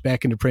rushed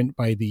back into print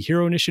by the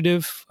Hero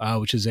Initiative,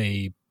 which is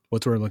a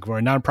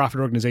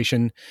nonprofit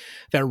organization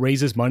that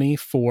raises money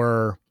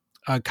for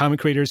comic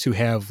creators who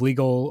have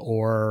legal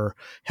or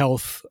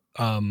health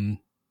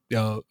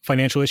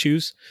financial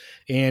issues.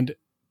 And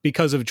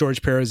because of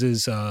George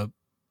Perez's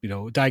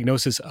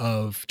diagnosis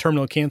of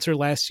terminal cancer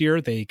last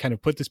year, they kind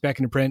of put this back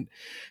into print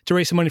to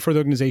raise some money for the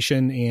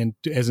organization and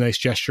as a nice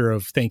gesture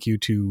of thank you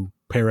to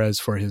Perez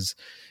for his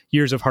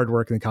years of hard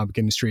work in the comic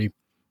industry.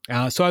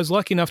 So I was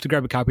lucky enough to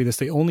grab a copy of this.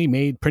 They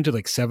only printed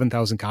like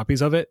 7,000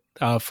 copies of it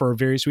for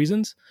various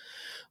reasons,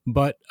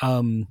 but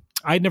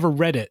I'd never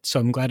read it. So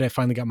I'm glad I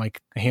finally got my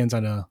hands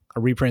on a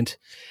reprint.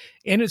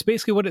 And it's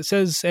basically what it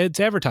says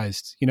it's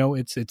advertised. You know,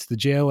 it's the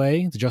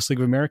JLA, the Justice League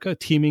of America,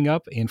 teaming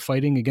up and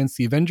fighting against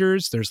the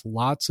Avengers. There's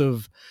lots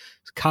of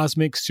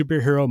cosmic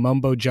superhero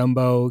mumbo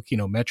jumbo. You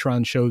know,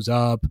 Metron shows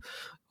up,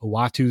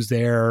 Uatu's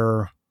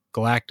there,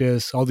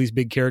 Galactus, all these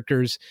big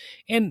characters.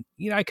 And,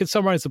 you know, I could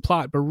summarize the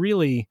plot, but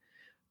really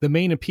the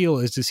main appeal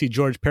is to see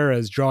George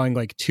Perez drawing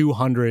like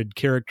 200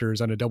 characters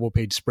on a double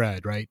page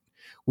spread, right?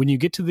 When you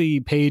get to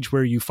the page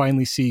where you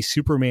finally see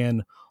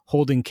Superman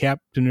holding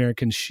Captain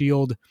America's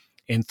shield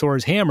and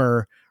Thor's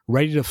hammer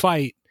ready to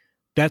fight,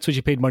 that's what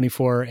you paid money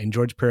for. And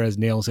George Perez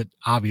nails it.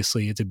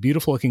 Obviously, it's a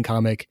beautiful looking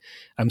comic.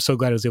 I'm so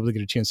glad I was able to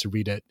get a chance to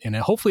read it. And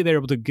hopefully they're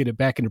able to get it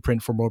back into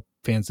print for more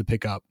fans to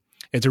pick up.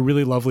 It's a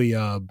really lovely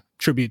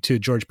tribute to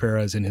George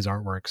Perez and his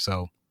artwork.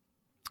 So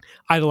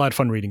I had a lot of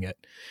fun reading it.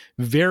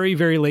 Very,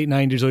 very late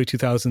 90s, early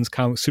 2000s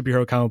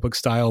superhero comic book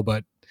style,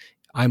 but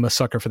I'm a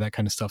sucker for that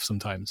kind of stuff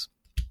sometimes.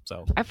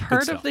 So I've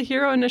heard of the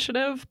Hero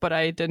Initiative, but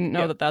I didn't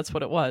know that that's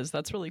what it was.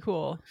 That's really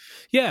cool.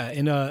 Yeah,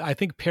 and I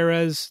think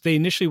Perez, they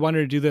initially wanted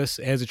to do this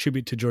as a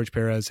tribute to George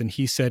Perez, and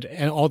he said,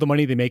 and all the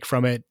money they make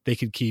from it, they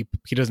could keep.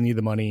 He doesn't need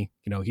the money.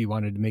 He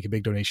wanted to make a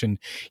big donation.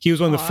 He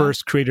was one of the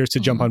first creators to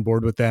jump on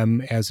board with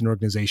them as an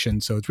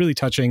organization, so it's really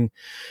touching.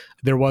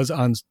 There was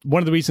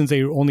one of the reasons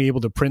they were only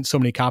able to print so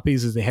many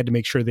copies is they had to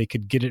make sure they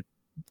could get it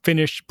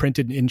finished,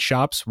 printed in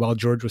shops while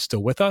George was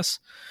still with us,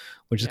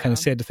 which is kind of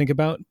sad to think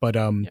about. But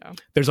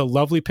there's a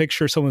lovely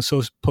picture someone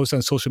posted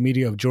on social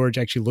media of George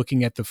actually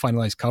looking at the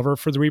finalized cover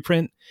for the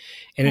reprint,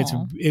 and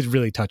it's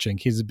really touching.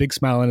 He has a big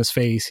smile on his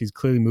face. He's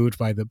clearly moved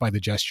by the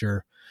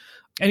gesture.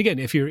 And again,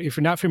 if you're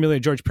not familiar,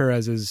 George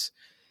Perez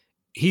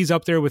he's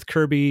up there with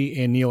Kirby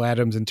and Neil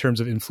Adams in terms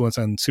of influence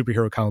on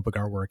superhero comic book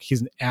artwork.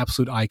 He's an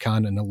absolute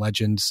icon and a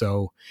legend.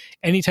 So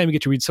anytime you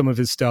get to read some of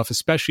his stuff,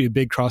 especially a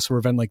big crossover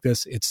event like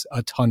this, it's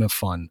a ton of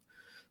fun.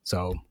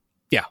 So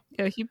yeah,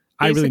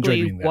 I really enjoyed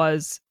reading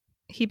that.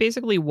 He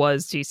basically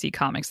was DC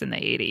Comics in the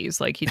 80s.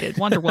 Like he did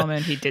Wonder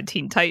Woman, he did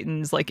Teen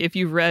Titans. Like if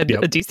you read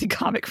a DC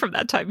comic from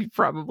that time, you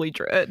probably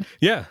drew it.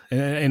 Yeah.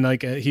 And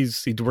like he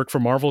worked for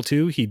Marvel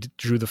too. He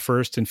drew the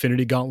first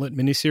Infinity Gauntlet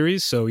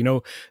miniseries.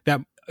 So, that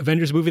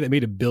Avengers movie that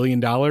made $1 billion,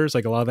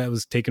 like a lot of that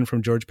was taken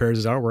from George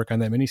Perez's artwork on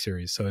that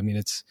miniseries. So, I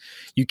mean,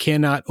 you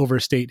cannot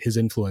overstate his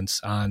influence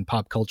on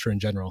pop culture in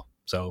general.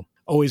 So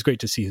always great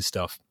to see his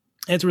stuff.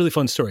 And it's a really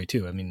fun story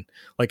too. I mean,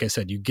 like I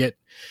said, you get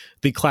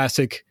the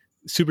classic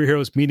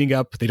superheroes meeting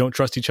up. They don't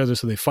trust each other,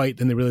 so they fight.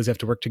 Then they realize they have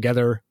to work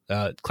together.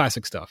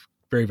 Classic stuff.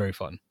 Very, very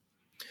fun.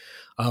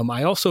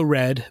 I also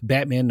read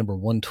Batman number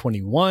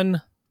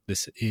 121.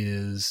 This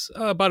is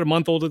about a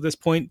month old at this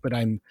point, but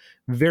I'm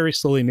very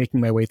slowly making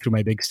my way through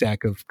my big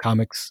stack of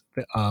comics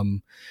that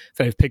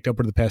I've picked up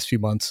over the past few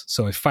months.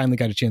 So I finally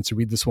got a chance to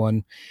read this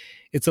one.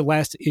 It's the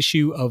last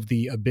issue of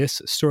the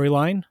Abyss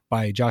storyline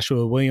by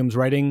Joshua Williams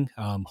writing,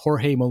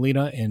 Jorge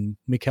Molina and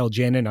Mikel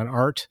Janin on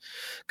art,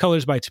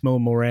 colors by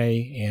Timon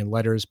Moret, and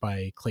letters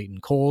by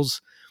Clayton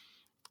Coles.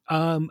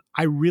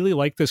 I really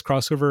like this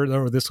crossover,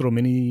 or this little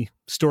mini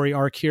story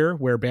arc here,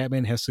 where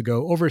Batman has to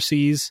go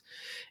overseas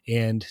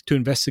and to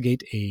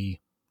investigate a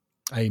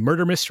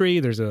murder mystery.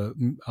 There's a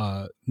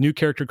new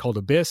character called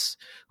Abyss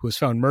who was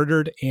found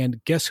murdered,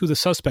 and guess who the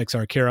suspects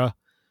are, Kara?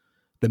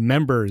 The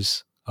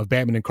members of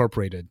Batman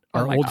Incorporated,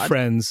 our old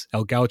friends,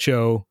 El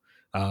Gaucho,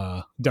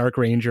 Dark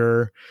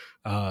Ranger,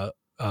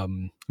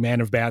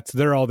 Man of Bats.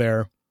 They're all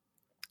there.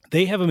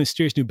 They have a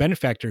mysterious new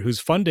benefactor who's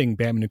funding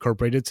Batman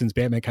Incorporated since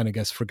Batman kind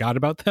of forgot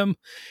about them.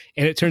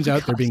 And it turns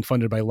out they're being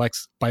funded by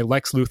Lex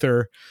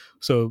Luthor.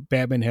 So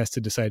Batman has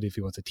to decide if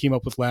he wants to team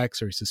up with Lex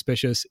or he's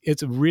suspicious.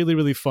 It's a really,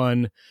 really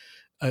fun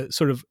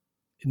sort of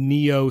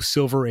Neo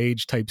Silver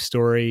Age type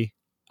story.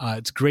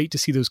 It's great to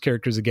see those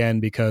characters again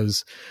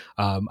because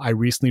I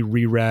recently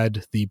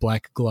reread the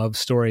Black Glove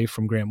story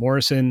from Grant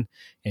Morrison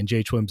and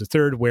J.H. Williams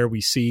III, where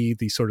we see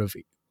the sort of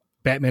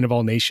Batman of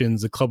all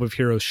nations, the Club of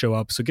Heroes show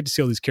up. So get to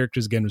see all these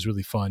characters again was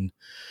really fun.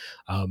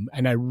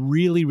 And I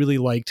really, really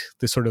liked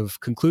the sort of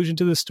conclusion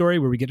to this story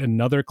where we get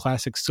another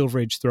classic Silver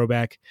Age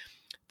throwback.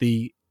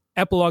 The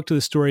epilogue to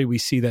the story, we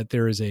see that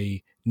there is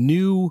a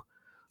new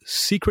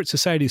secret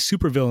society of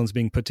supervillains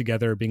being put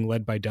together, being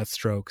led by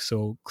Deathstroke.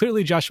 So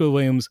clearly Joshua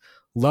Williams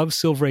loves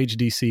Silver Age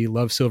DC,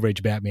 loves Silver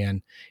Age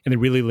Batman, and they're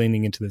really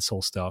leaning into this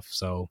whole stuff.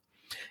 So,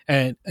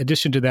 and in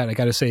addition to that, I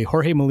got to say,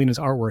 Jorge Molina's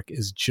artwork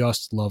is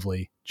just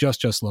lovely,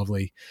 just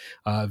lovely.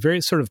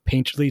 Very sort of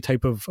painterly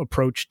type of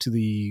approach to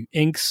the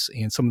inks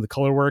and some of the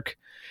color work.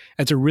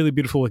 It's a really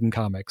beautiful looking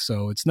comic.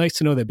 So it's nice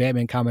to know that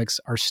Batman comics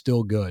are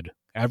still good.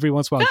 Every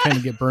once in a while, I kind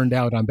of get burned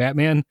out on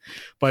Batman,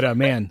 but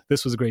man,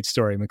 this was a great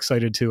story. I'm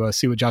excited to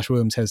see what Joshua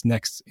Williams has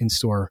next in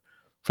store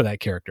for that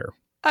character.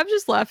 I'm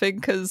just laughing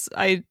because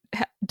I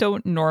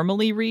don't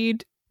normally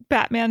read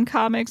Batman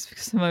comics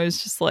because I'm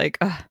always just like,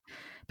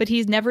 but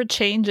he never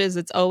changes.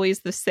 It's always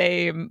the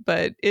same.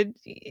 But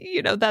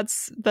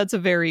that's a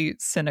very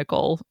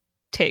cynical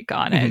take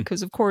on it.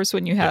 Because of course,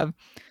 when you have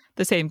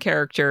the same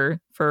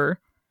character for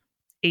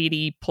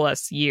 80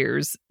 plus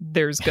years,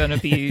 there's going to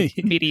be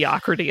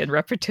mediocrity and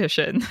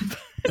repetition.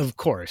 Of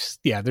course.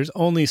 Yeah. There's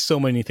only so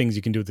many things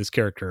you can do with this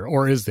character.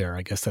 Or is there?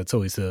 I guess that's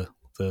always the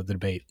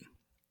debate.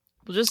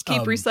 We'll just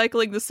keep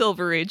recycling the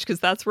Silver Age because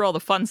that's where all the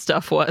fun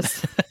stuff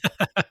was.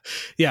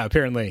 Yeah,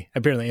 apparently.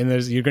 And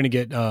you're going to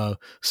get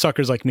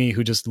suckers like me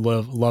who just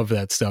love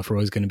that stuff. We're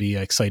always going to be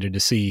excited to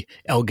see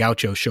El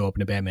Gaucho show up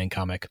in a Batman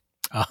comic.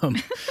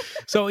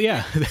 So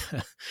yeah,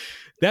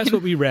 that's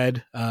what we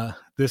read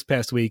this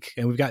past week.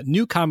 And we've got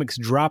new comics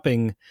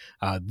dropping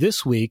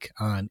this week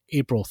on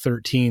April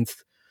 13th.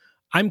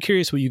 I'm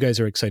curious what you guys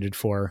are excited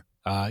for.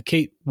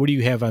 Kate, what do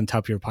you have on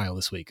top of your pile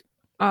this week?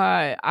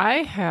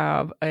 I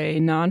have a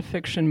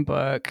nonfiction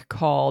book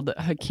called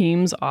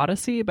Hakim's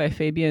Odyssey by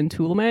Fabien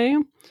Toulomé.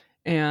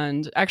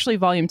 And actually,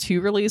 Volume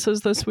 2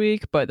 releases this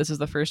week, but this is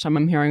the first time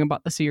I'm hearing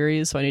about the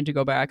series, so I need to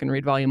go back and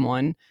read Volume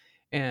 1.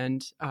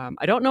 And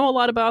I don't know a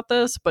lot about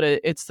this, but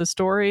it's the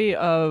story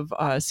of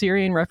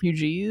Syrian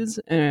refugees.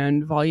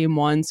 And volume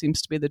 1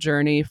 seems to be the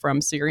journey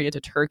from Syria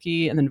to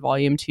Turkey. And then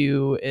volume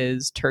 2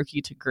 is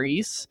Turkey to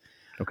Greece.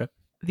 Okay.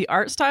 The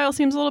art style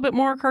seems a little bit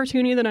more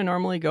cartoony than I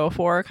normally go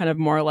for, kind of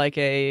more like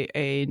a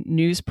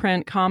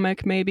newsprint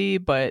comic maybe,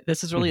 but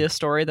this is really a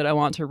story that I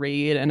want to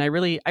read. And I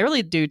really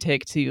do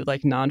take to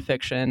like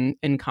nonfiction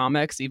in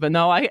comics, even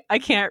though I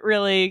can't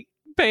really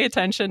pay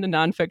attention to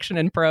nonfiction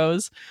in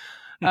prose.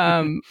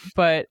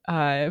 But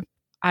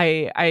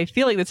I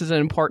feel like this is an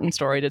important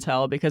story to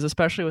tell because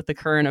especially with the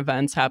current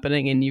events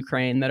happening in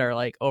Ukraine that are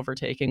like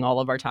overtaking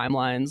all of our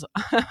timelines,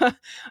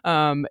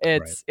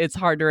 it's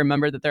hard to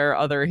remember that there are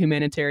other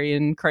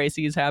humanitarian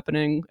crises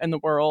happening in the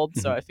world.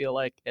 So I feel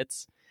like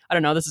this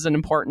is an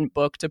important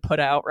book to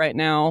put out right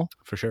now.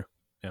 For sure.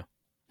 Yeah.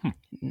 I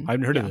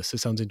haven't heard of this. It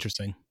sounds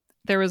interesting.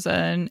 There was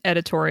an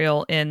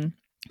editorial in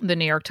the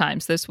New York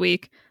Times this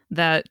week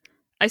that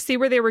I see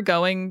where they were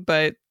going,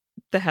 but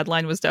the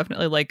headline was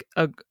definitely like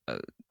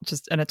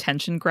just an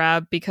attention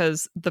grab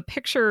because the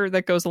picture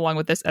that goes along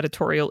with this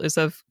editorial is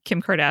of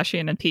Kim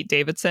Kardashian and Pete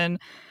Davidson.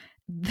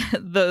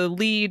 The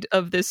lead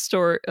of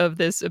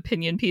this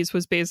opinion piece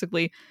was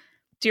basically,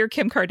 "Dear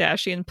Kim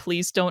Kardashian,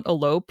 please don't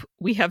elope.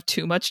 We have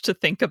too much to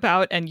think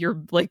about, and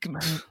you're like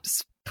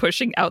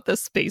pushing out the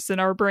space in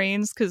our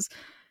brains." Because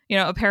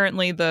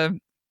apparently the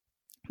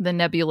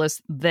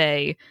nebulous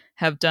they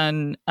have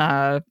done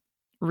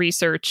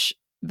research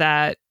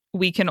that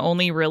we can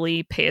only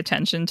really pay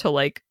attention to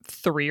like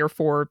 3 or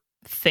 4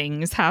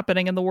 things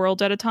happening in the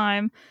world at a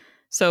time.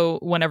 So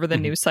whenever the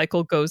news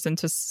cycle goes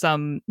into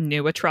some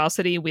new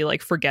atrocity, we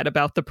like forget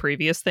about the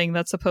previous thing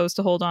that's supposed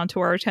to hold on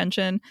to our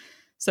attention.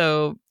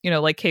 So,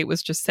 like Kate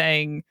was just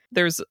saying,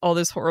 there's all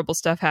this horrible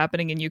stuff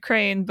happening in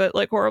Ukraine, but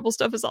like horrible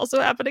stuff is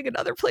also happening in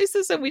other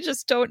places. And we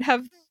just don't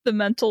have the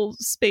mental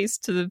space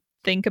to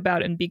think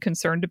about and be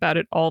concerned about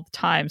it all the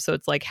time. So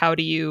it's like, how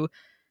do you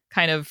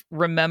kind of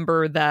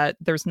remember that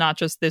there's not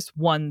just this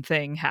one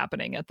thing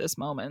happening at this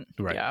moment?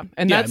 Right. Yeah.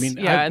 And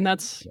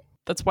that's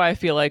why I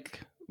feel like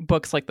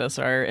books like this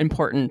are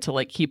important to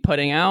like keep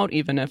putting out,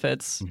 even if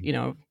it's,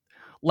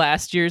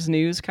 last year's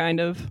news kind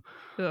of.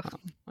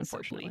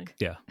 Unfortunately.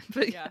 Yeah.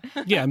 But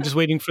yeah. I'm just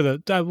waiting for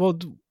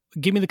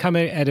give me the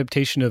comic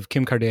adaptation of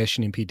Kim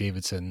Kardashian and Pete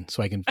Davidson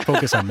so I can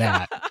focus on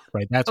that.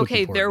 Right. That's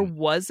okay. There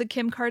was a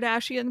Kim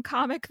Kardashian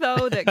comic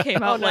though that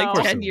came out like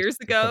 10 years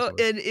ago,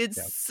 and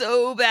it's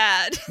so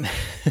bad.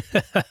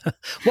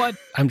 What?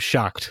 I'm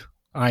shocked.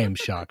 I am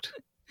shocked.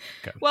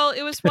 Okay. Well,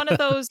 it was one of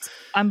those.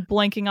 I'm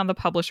blanking on the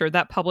publisher.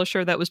 That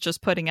publisher that was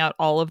just putting out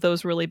all of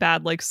those really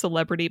bad like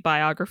celebrity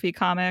biography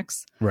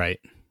comics. Right.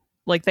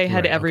 Like they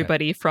had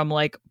everybody from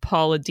like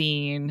Paula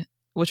Deen,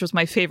 which was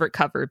my favorite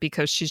cover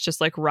because she's just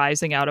like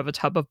rising out of a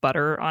tub of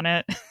butter on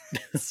it.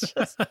 It's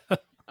just...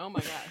 Oh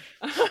my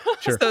gosh.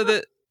 Sure.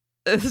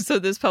 So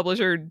this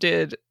publisher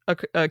did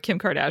a Kim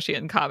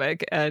Kardashian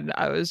comic, and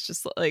I was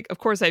just like, of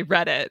course I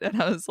read it, and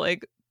I was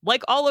like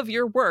all of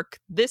your work,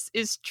 this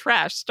is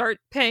trash. Start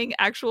paying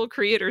actual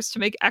creators to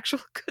make actual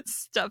good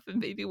stuff, and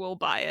maybe we'll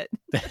buy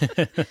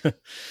it.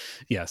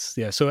 Yes.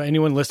 Yeah. So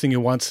anyone listening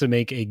who wants to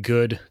make a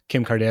good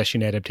Kim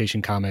Kardashian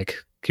adaptation comic,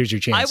 here's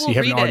your chance. You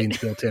have an audience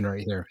built in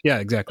right here. Yeah,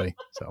 exactly.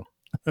 So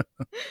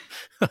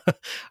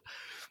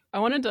I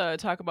wanted to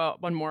talk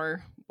about one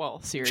more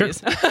series. Sure.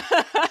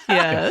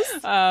 Yes.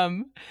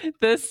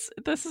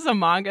 This is a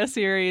manga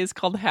series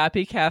called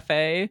Happy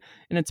Cafe,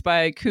 and it's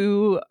by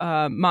Ku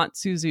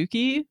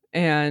Matsuzuki.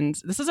 And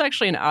this is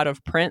actually an out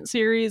of print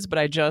series, but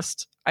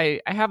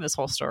I have this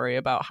whole story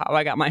about how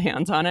I got my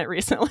hands on it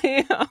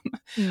recently.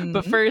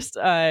 But first,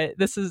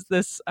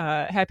 this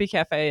Happy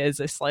Cafe is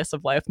a slice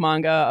of life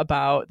manga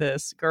about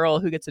this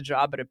girl who gets a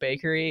job at a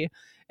bakery.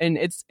 And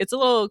it's a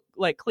little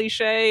like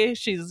cliche.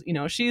 She's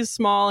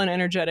small and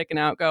energetic and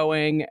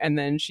outgoing. And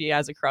then she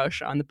has a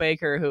crush on the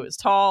baker who is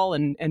tall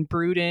and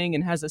brooding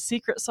and has a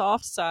secret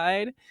soft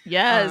side.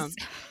 Yes.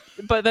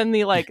 But then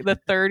the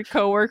third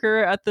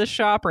coworker at the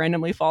shop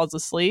randomly falls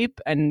asleep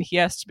and he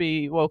has to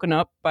be woken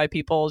up by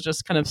people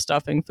just kind of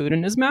stuffing food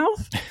in his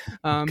mouth,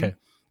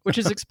 which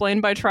is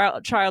explained by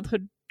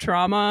childhood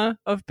trauma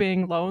of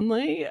being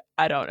lonely.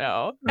 I don't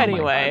know.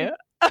 Anyway.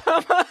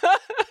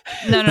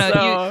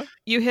 No,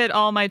 you hit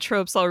all my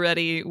tropes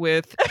already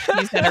with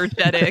he's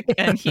energetic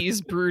and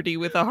he's broody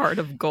with a heart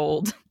of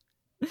gold.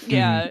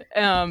 Yeah,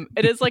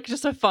 it is like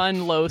just a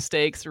fun low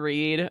stakes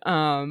read.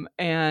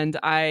 And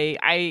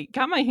I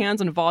got my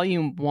hands on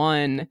volume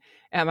 1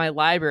 at my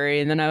library,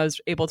 and then I was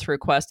able to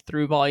request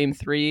through volume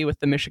 3 with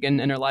the Michigan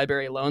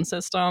Interlibrary Loan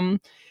System.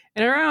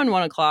 And around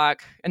 1:00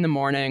 in the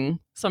morning,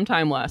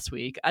 sometime last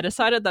week, I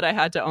decided that I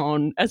had to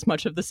own as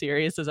much of the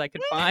series as I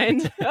could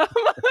find.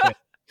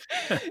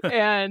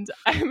 And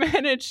I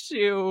managed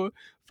to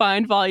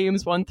find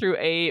volumes 1 through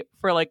 8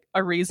 for like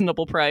a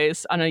reasonable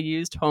price on a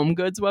used home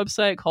goods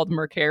website called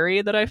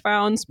Mercari that I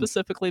found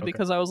specifically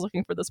because I was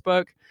looking for this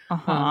book.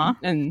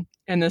 And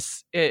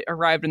it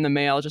arrived in the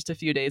mail just a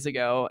few days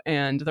ago,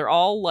 and they're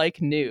all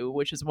like new,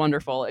 which is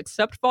wonderful,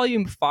 except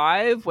volume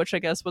 5, which I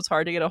guess was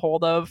hard to get a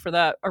hold of for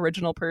that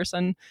original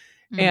person.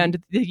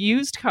 And the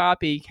used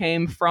copy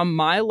came from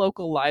my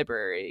local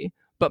library,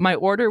 but my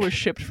order was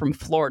shipped from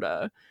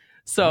Florida.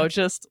 So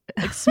just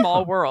like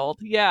small world.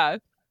 Yeah.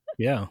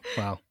 Yeah.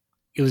 Wow.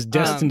 It was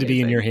destined to be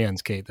in your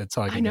hands, Kate. That's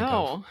all I can think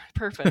of.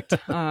 Perfect.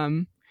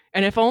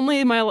 And if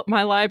only my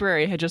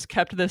library had just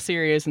kept this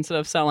series instead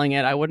of selling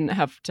it, I wouldn't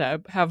have to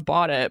have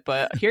bought it.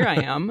 But here I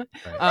am.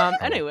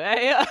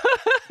 Anyway,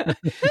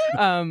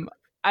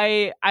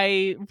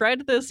 I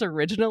read this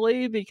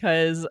originally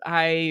because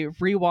I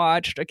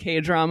rewatched a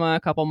K-drama a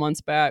couple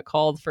months back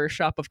called First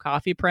Shop of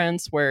Coffee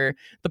Prince, where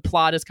the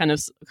plot is kind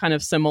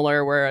of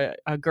similar, where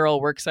a girl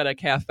works at a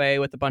cafe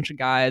with a bunch of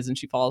guys and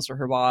she falls for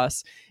her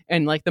boss.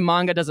 And like the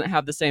manga doesn't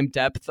have the same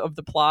depth of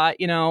the plot,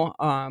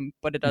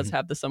 but it does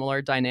have the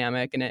similar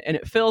dynamic, and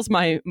it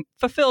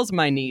fulfills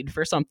my need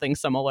for something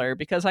similar,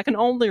 because I can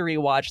only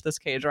rewatch this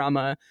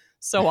K-drama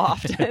so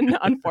often,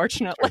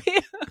 unfortunately.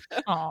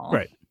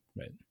 Right.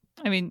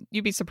 I mean,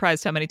 you'd be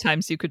surprised how many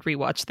times you could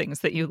rewatch things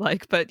that you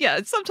like, but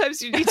yeah,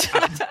 sometimes you need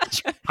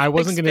to. I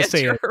wasn't going to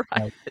say it.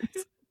 I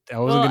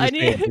wasn't going to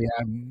say it. Yeah,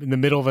 I'm in the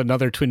middle of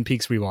another Twin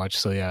Peaks rewatch,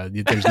 so yeah,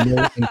 there's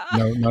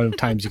no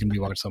times you can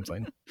rewatch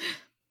something.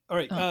 All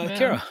right,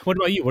 Kara, what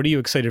about you? What are you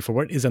excited for?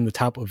 What is on the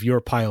top of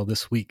your pile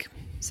this week?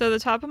 So the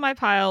top of my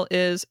pile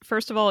is,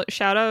 first of all,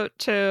 shout out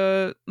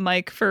to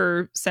Mike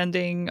for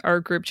sending our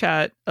group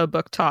chat a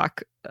book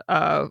talk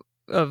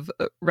of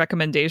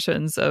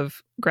recommendations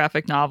of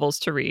graphic novels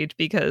to read,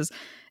 because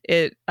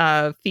it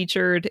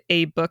featured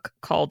a book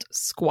called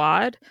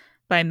Squad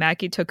by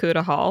Maki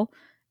Tokuda Hall,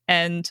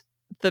 and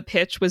the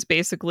pitch was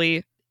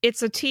basically,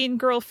 it's a teen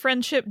girl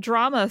friendship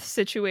drama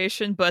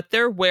situation, but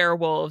they're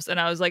werewolves. And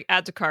I was like,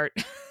 add to cart.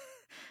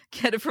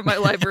 Get it from my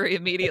library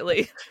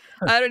immediately.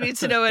 I don't need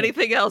to know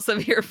anything else. I'm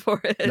here for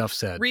it. Enough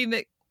said.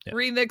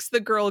 Remix the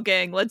girl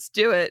gang. Let's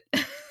do it.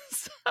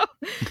 So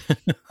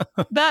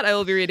that I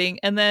will be reading.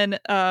 And then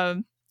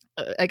I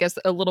guess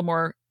a little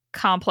more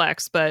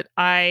complex, but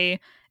I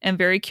am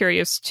very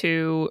curious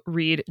to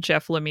read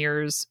Jeff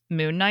Lemire's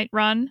Moon Knight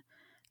run.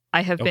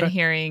 I have been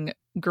hearing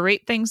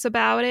great things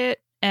about it,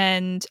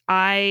 and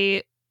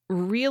I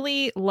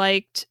really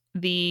liked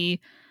the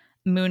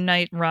Moon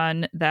Knight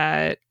run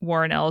that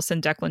Warren Ellis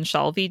and Declan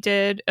Shalvey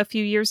did a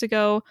few years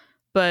ago,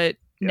 but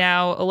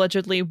now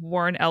allegedly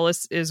Warren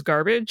Ellis is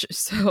garbage.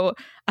 So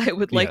I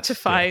would like to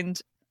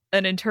find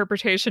an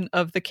interpretation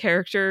of the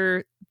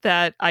character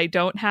that I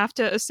don't have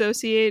to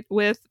associate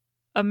with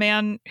a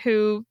man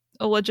who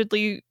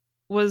allegedly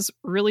was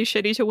really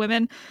shitty to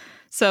women.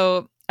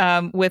 So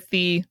with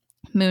the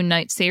Moon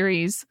Knight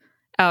series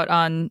out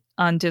on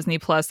Disney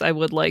Plus, I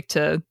would like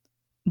to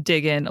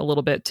dig in a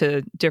little bit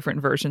to different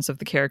versions of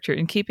the character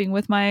in keeping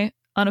with my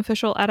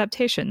unofficial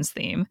adaptations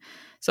theme.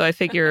 So I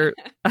figure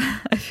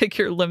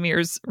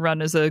Lemire's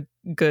run is a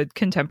good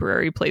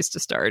contemporary place to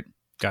start.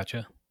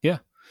 Gotcha. Yeah.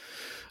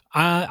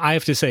 I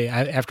have to say,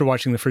 after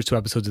watching the first 2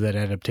 episodes of that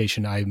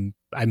adaptation,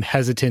 I'm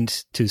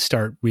hesitant to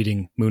start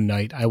reading Moon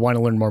Knight. I want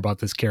to learn more about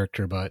this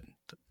character, but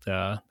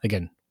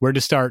again, where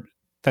to start?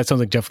 That sounds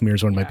like Jeff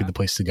Lemire's one might be the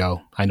place to go.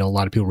 I know a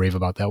lot of people rave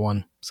about that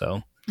one.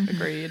 So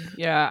agreed.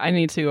 Yeah, I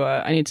need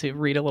to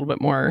read a little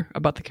bit more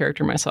about the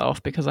character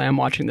myself, because I am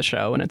watching the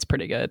show and it's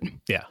pretty good.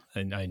 Yeah,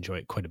 and I enjoy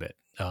it quite a bit.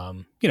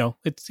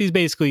 He's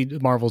basically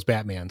Marvel's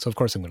Batman, so of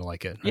course I'm going to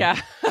like it. Yeah.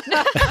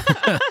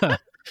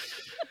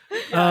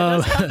 It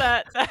does have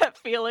that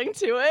feeling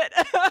to it.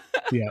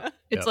 Yeah,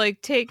 it's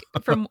like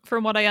from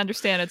what I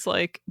understand, it's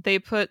like they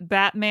put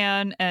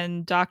Batman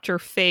and Dr.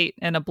 Fate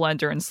in a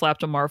blender and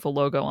slapped a Marvel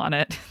logo on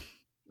it.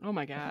 Oh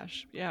my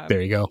gosh! Yeah,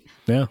 there you go.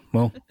 Yeah,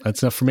 well,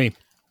 that's enough for me.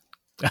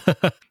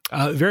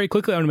 Very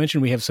quickly, I want to mention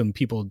we have some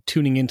people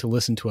tuning in to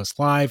listen to us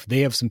live.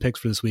 They have some picks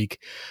for this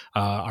week.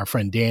 Our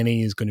friend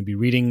Danny is going to be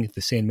reading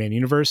The Sandman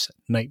Universe,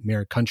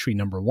 Nightmare Country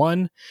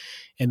 #1.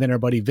 And then our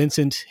buddy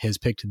Vincent has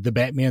picked The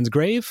Batman's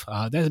Grave.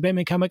 That's a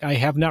Batman comic I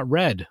have not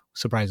read,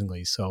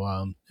 surprisingly. So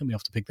let me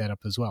have to pick that up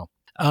as well.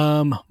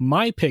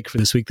 My pick for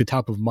this week, the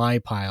top of my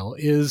pile,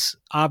 is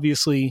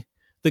obviously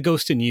The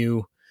Ghost in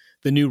You,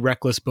 the new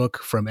Reckless book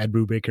from Ed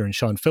Brubaker and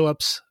Sean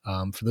Phillips.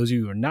 For those of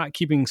you who are not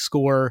keeping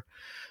score,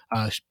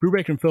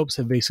 Brubaker and Phillips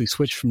have basically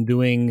switched from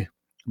doing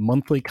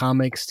monthly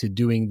comics to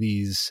doing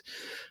these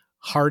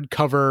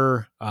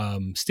hardcover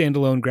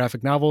standalone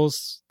graphic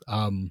novels.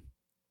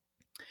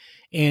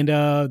 And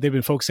they've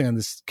been focusing on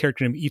this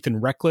character named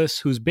Ethan Reckless,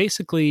 who's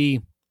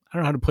basically, I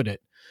don't know how to put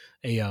it,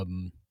 a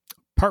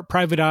part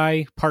private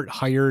eye, part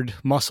hired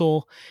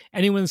muscle.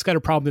 Anyone that's got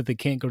a problem that they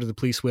can't go to the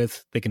police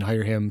with, they can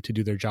hire him to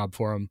do their job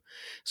for them.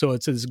 So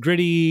it's this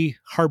gritty,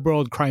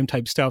 hard-boiled crime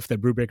type stuff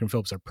that Brubaker and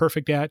Phillips are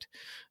perfect at.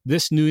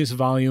 This newest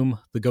volume,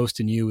 The Ghost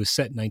in You, is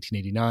set in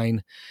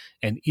 1989,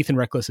 and Ethan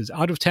Reckless is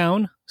out of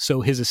town, so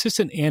his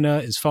assistant Anna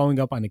is following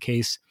up on a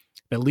case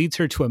that leads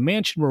her to a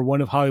mansion where one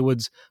of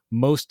Hollywood's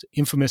most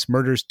infamous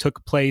murders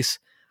took place.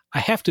 I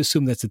have to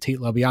assume that's the Tate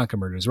LaBianca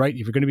murders, right? If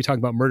you're going to be talking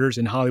about murders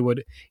in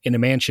Hollywood in a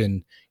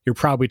mansion, you're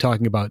probably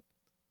talking about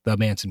the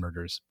Manson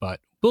murders, but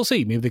we'll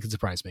see. Maybe they could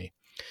surprise me.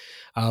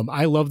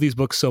 I love these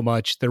books so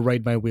much. They're right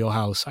in my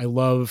wheelhouse. I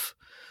love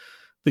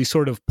these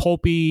sort of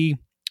pulpy,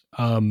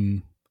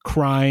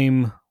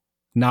 crime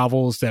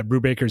novels that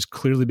Brubaker is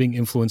clearly being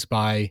influenced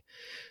by.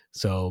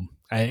 So,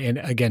 and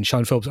again,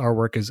 Sean Phillips'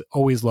 artwork is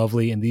always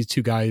lovely, and these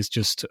two guys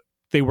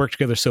they work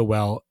together so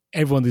well.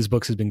 Every one of these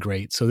books has been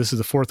great. So this is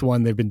the fourth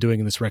one they've been doing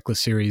in this Reckless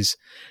series.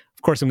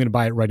 Of course, I'm going to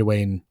buy it right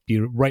away and be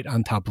right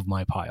on top of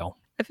my pile.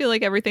 I feel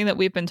like everything that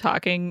we've been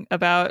talking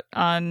about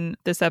on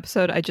this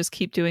episode, I just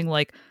keep doing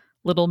like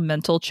little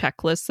mental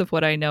checklists of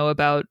what I know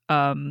about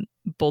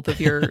both of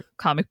your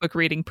comic book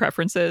reading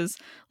preferences.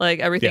 Like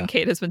everything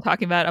Kate has been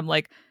talking about, I'm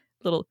like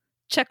little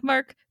check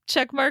mark.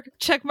 Kate likes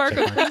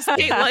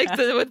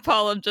it with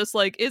Paul. I'm just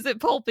like, is it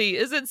pulpy?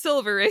 Is it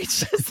Silver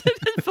Age? Is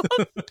it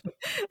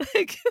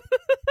like,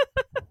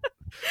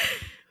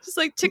 just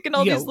like ticking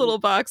all these little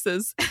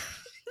boxes.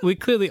 We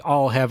clearly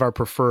all have our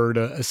preferred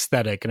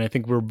aesthetic, and I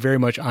think we're very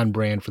much on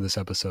brand for this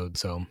episode,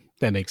 so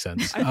that makes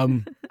sense.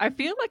 I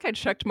feel like I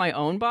checked my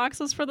own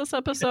boxes for this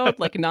episode,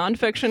 like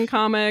nonfiction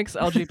comics,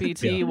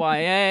 LGBT,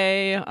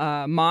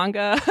 YA,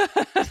 manga,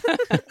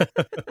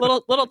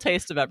 little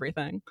taste of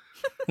everything.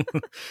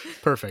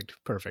 Perfect.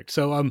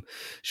 So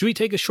should we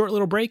take a short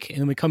little break, and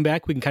then we come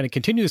back, we can kind of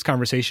continue this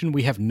conversation.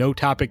 We have no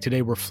topic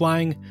today. We're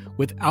flying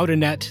without a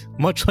net,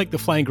 much like the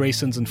Flying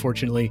Graysons,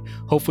 unfortunately.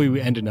 Hopefully we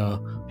end in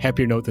a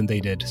happier note than they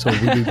did. So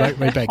we'll be right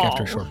back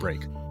after a short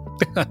break.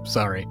 I'm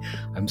sorry.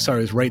 It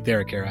was right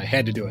there, Kara. I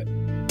had to do it.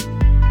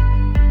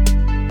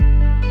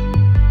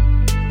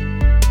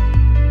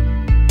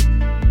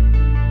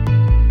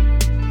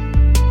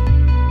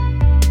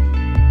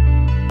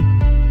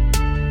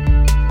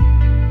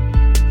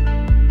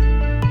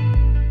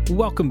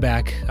 Welcome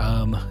back.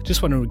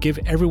 Just want to give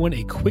everyone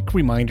a quick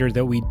reminder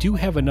that we do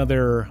have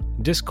another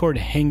Discord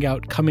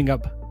hangout coming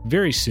up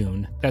very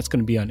soon. That's going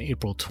to be on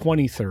April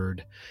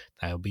 23rd.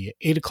 That'll be at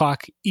 8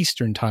 o'clock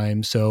Eastern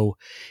time. So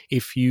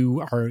if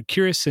you are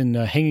curious in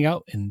hanging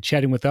out and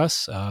chatting with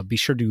us, be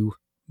sure to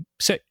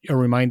set a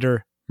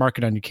reminder, mark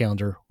it on your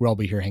calendar. We'll all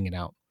be here hanging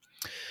out.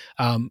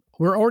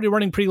 We're already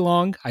running pretty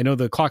long. I know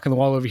the clock on the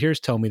wall over here is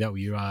telling me that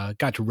we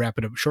got to wrap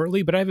it up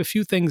shortly, but I have a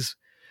few things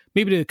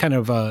maybe to kind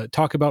of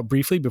talk about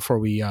briefly before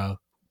we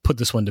put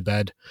this one to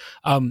bed.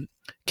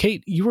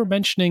 Kate, you were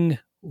mentioning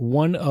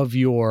one of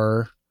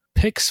your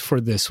picks for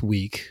this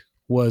week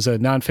was a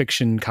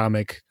nonfiction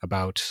comic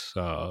about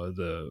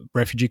the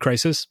refugee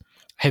crisis.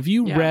 Have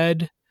you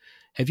read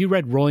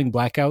Rolling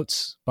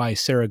Blackouts by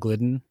Sarah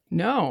Glidden?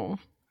 No.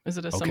 Is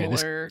it a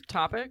similar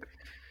topic?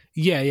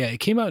 Yeah. It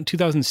came out in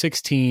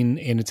 2016,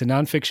 and it's a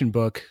nonfiction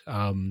book,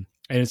 and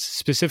it's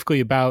specifically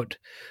about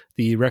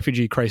the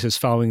refugee crisis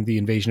following the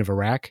invasion of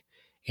Iraq,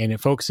 and it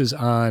focuses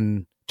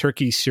on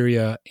Turkey,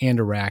 Syria, and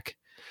Iraq.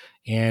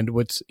 And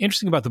what's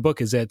interesting about the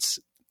book is that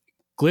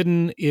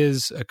Glidden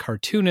is a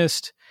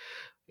cartoonist,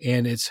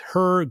 and it's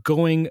her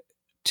going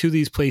to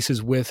these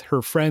places with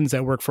her friends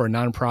that work for a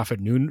nonprofit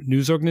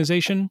news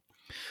organization.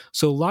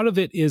 So a lot of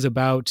it is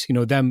about,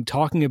 them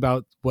talking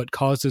about what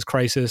caused this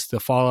crisis, the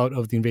fallout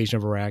of the invasion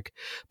of Iraq,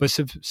 but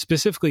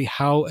specifically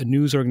how a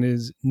news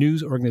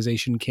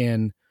organization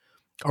can,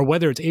 or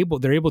whether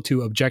they're able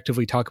to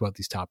objectively talk about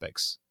these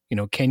topics.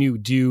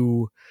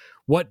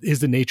 What is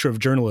the nature of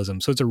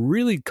journalism? So it's a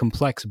really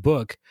complex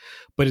book,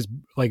 but it's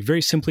like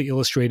very simply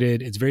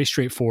illustrated. It's very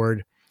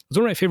straightforward. It's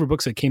one of my favorite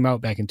books that came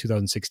out back in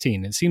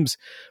 2016. It seems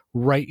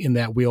right in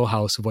that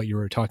wheelhouse of what you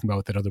were talking about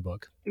with that other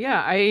book.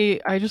 Yeah,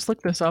 I just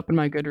looked this up in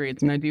my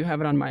Goodreads, and I do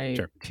have it on my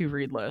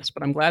to-read list,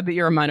 but I'm glad that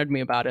you reminded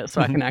me about it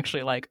so I can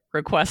actually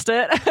request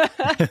it.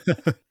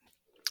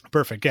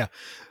 Perfect, yeah.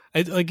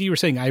 Like you were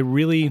saying, I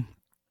really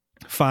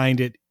find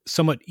it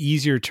somewhat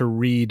easier to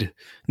read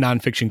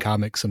nonfiction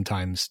comics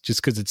sometimes just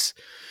because it's,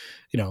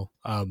 a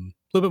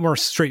little bit more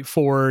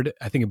straightforward.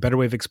 I think a better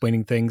way of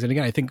explaining things. And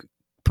again, I think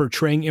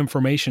portraying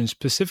information,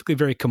 specifically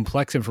very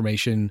complex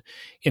information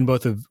in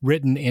both a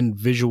written and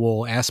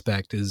visual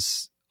aspect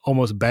is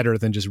almost better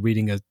than just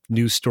reading a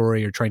news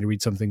story or trying to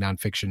read something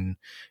nonfiction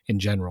in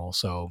general.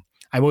 So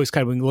I'm always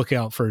kind of looking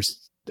out for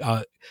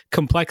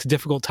complex,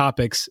 difficult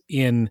topics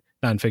in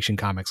nonfiction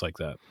comics like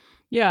that.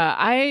 Yeah,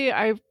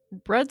 I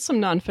read some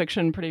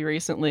nonfiction pretty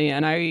recently,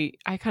 and I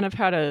kind of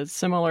had a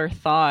similar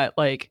thought.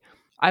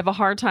 I have a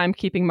hard time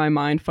keeping my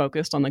mind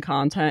focused on the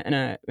content in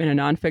a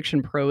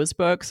nonfiction prose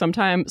book.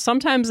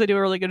 Sometimes they do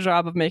a really good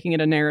job of making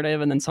it a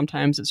narrative, and then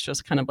sometimes it's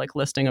just kind of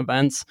listing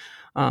events.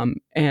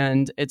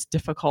 And it's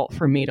difficult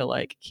for me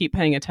to keep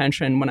paying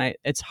attention when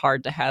it's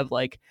hard to have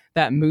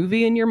that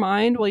movie in your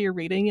mind while you're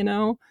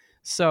reading,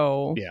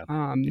 So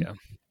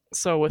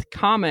So with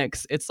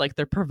comics, it's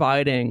they're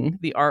providing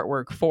the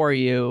artwork for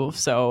you,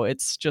 so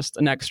it's just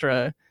an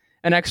extra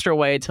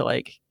way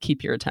to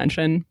keep your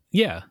attention.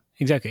 Yeah.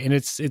 Exactly. And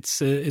it's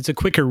a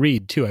quicker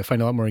read too. I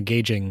find it a lot more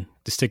engaging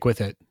to stick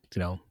with it,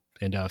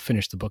 and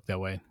finish the book that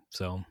way.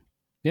 So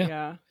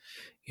yeah.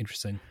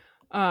 Interesting.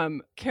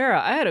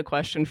 Kara, I had a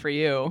question for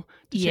you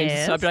to change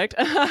the subject.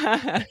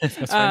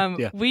 That's fine.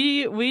 Yeah.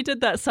 We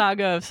did that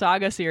Saga of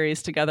Saga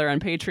series together on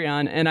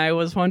Patreon, and I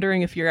was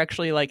wondering if you're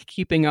actually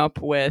keeping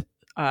up with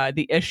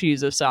the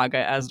issues of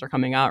Saga as they're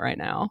coming out right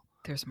now.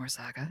 There's more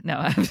Saga. No,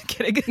 I'm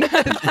kidding.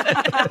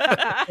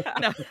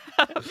 No.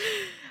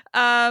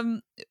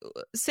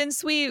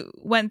 Since we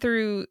went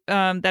through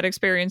that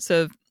experience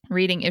of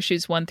reading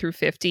issues 1 through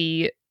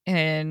 50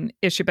 and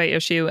issue by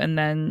issue, and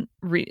then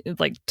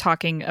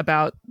talking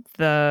about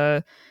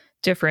the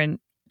different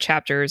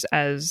chapters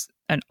as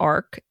an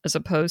arc as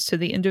opposed to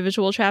the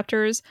individual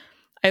chapters,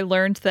 I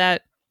learned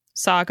that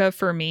Saga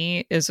for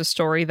me is a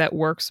story that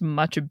works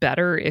much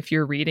better if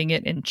you're reading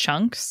it in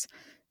chunks,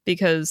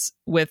 because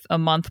with a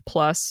month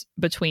plus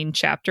between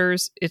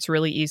chapters, it's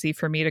really easy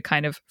for me to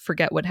kind of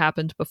forget what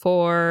happened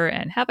before,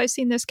 and have I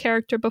seen this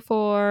character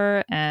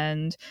before,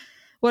 and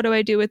what do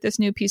I do with this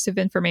new piece of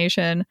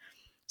information?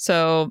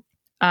 So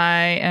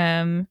I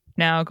am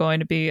now going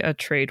to be a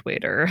trade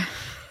waiter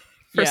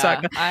for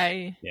Saga.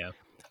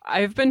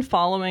 I've been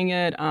following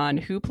it on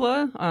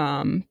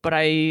Hoopla, but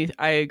I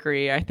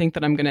agree. I think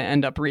that I'm going to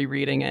end up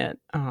rereading it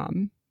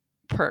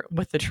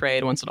with the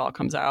trade once it all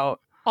comes out.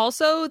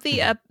 Also,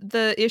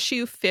 the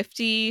issue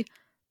 50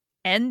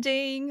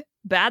 ending,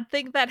 bad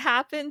thing that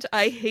happened,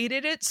 I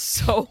hated it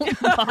so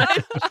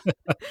much.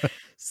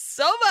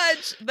 So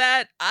much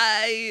that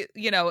I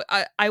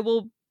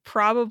will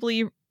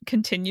probably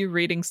continue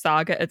reading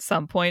Saga at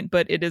some point,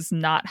 but it is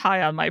not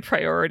high on my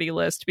priority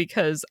list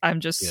because I'm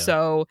just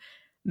so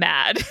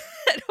mad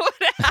at what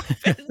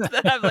happened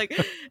that I'm like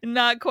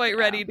not quite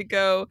ready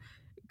to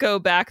go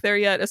back there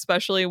yet,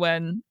 especially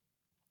when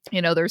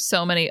there's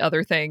so many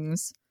other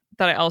things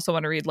that I also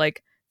want to read.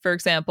 Like, for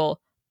example,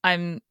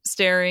 I'm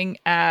staring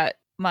at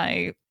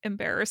my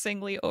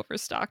embarrassingly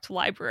overstocked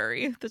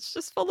library that's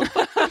just full of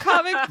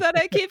comics that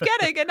I keep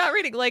getting and not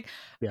reading.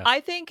 I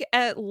think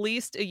at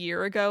least a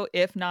year ago,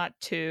 if not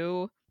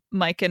 2,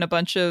 Mike and a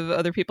bunch of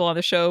other people on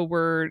the show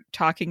were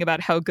talking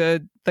about how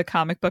good the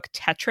comic book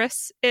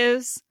Tetris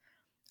is.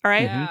 All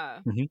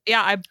right.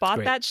 Yeah, I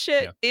bought that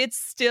shit. Yeah. It's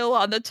still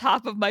on the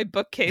top of my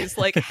bookcase.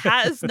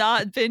 Has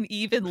not been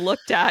even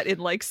looked at in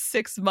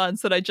 6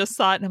 months, and I just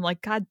saw it and I'm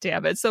like, God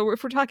damn it. So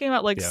if we're talking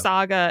about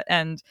Saga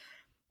and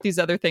these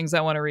other things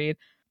I want to read,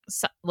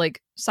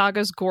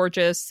 Saga's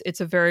gorgeous. It's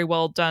a very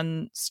well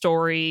done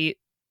story.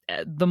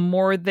 The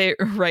more they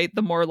write,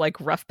 the more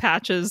rough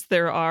patches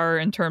there are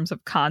in terms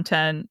of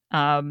content.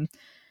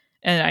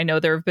 And I know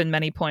there have been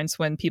many points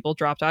when people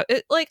dropped out.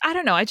 I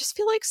don't know. I just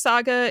feel like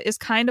Saga is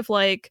kind of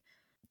like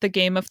the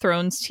Game of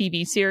Thrones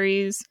TV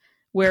series,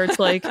 where it's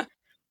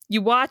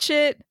you watch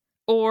it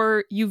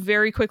or you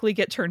very quickly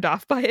get turned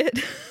off by it.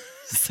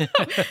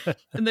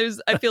 And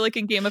I feel like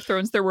in Game of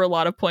Thrones, there were a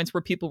lot of points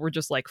where people were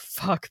just like,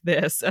 fuck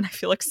this. And I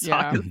feel like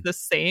Saga's the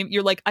same.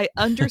 You're like, I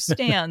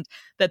understand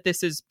that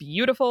this is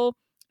beautiful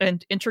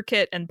and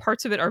intricate and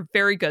parts of it are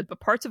very good, but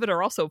parts of it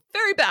are also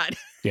very bad.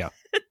 Yeah.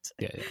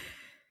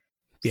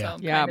 So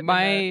not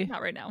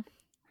right now.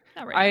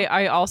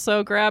 I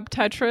also grabbed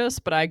Tetris,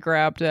 but I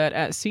grabbed it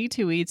at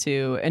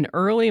C2E2 in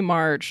early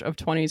March of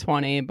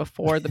 2020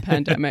 before the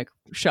pandemic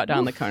shut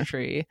down the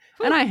country,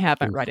 and I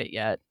haven't read it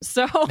yet.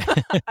 So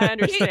I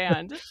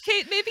understand.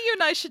 Kate, maybe you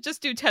and I should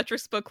just do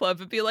Tetris book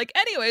club and be like,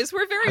 anyways,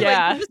 we're very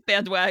late to this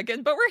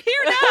bandwagon, but we're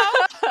here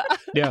now.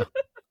 Yeah.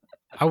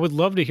 I would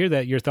love to hear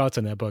your thoughts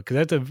on that book,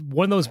 because that's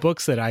one of those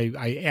books that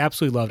I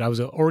absolutely loved. I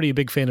was already a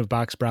big fan of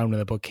Box Brown when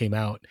the book came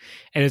out,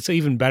 and it's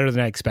even better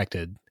than I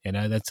expected.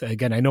 And that's,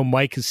 again, I know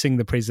Mike has sung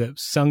the praise of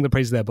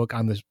that book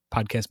on this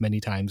podcast many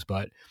times,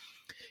 but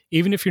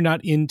even if you're not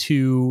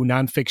into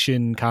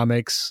nonfiction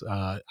comics,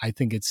 I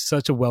think it's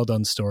such a well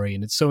done story,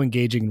 and it's so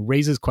engaging and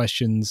raises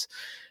questions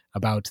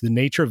about the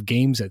nature of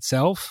games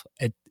itself.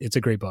 It's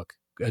a great book,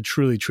 a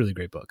truly, truly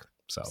great book.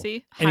 So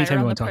see, higher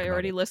on the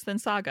priority list than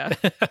Saga.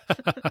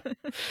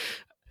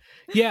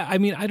 Yeah, I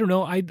mean, I don't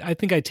know. I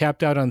think I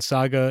tapped out on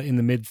Saga in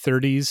the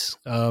mid-30s.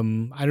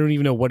 I don't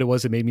even know what it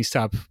was that made me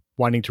stop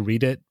wanting to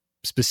read it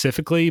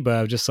specifically, but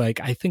I was just like,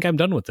 I think I'm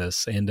done with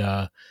this, and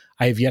I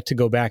have yet to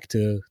go back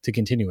to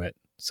continue it.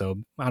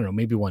 So I don't know,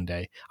 maybe one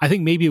day. I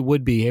think maybe it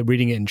would be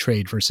reading it in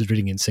trade versus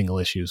reading it in single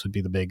issues would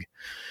be the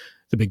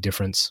big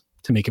difference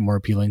to make it more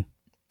appealing.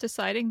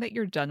 Deciding that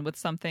you're done with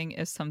something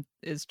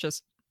is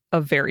just a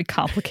very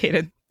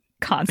complicated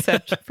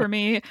concept for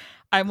me.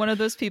 I'm one of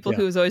those people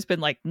who's always been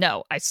like,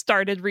 no, I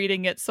started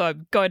reading it, so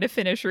I'm going to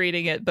finish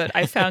reading it. But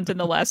I found in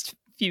the last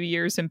few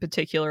years in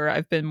particular,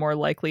 I've been more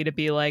likely to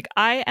be like,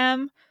 I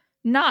am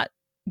not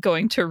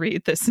going to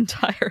read this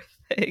entire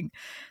thing.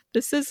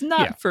 This is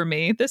not for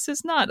me. This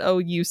is not a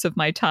use of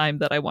my time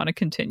that I want to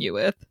continue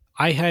with.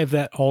 I have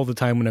that all the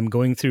time when I'm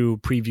going through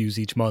previews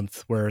each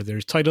month, where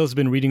there's titles I've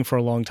been reading for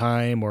a long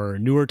time or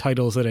newer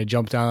titles that I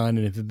jumped on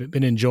and have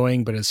been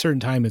enjoying. But at a certain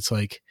time, it's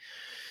like,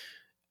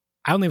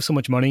 I only have so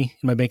much money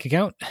in my bank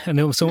account, and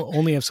I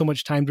only have so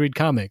much time to read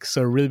comics.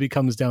 So it really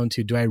becomes down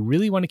to, do I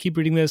really want to keep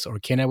reading this, or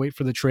can I wait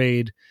for the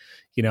trade?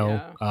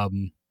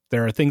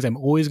 There are things I'm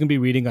always going to be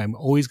reading. I'm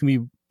always going to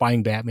be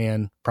buying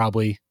Batman,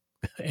 probably,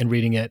 and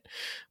reading it.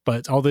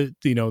 But all the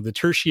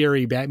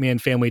tertiary Batman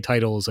family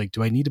titles, like,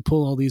 do I need to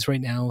pull all these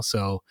right now?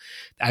 So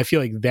I feel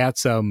like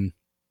that's a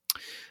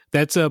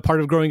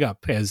part of growing up.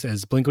 As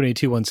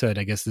Blink-182 once said,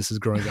 I guess this is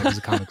growing up as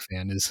a comic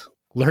fan, is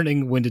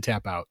learning when to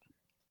tap out.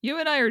 You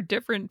and I are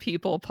different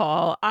people,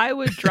 Paul. I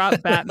would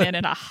drop Batman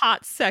in a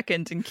hot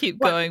second and keep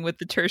going with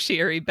the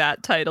tertiary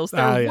Bat titles.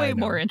 They're way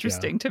more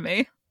interesting to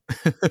me.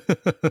 Well,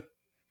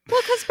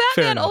 because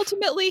Batman,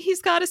 ultimately,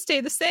 he's got to stay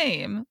the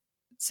same.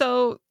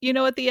 So,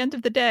 at the end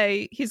of the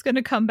day, he's going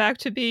to come back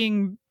to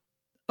being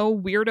a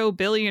weirdo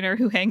billionaire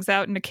who hangs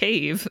out in a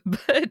cave.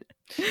 But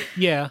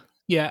yeah.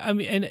 I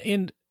mean,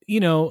 and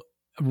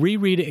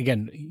rereading,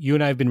 again, you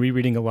and I have been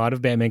rereading a lot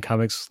of Batman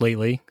comics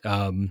lately.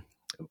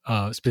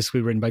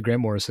 Specifically written by Grant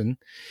Morrison.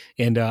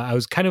 And I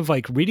was kind of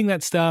like reading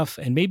that stuff,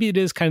 and maybe it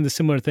is kind of the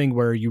similar thing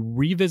where you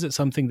revisit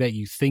something that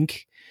you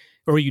think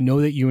or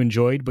that you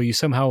enjoyed, but you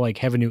somehow like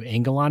have a new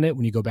angle on it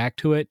when you go back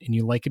to it and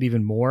you like it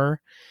even more.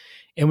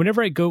 And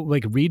whenever I go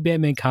like read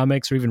Batman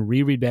comics or even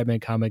reread Batman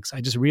comics, I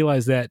just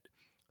realize that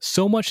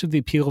so much of the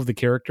appeal of the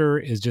character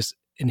is just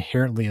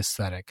inherently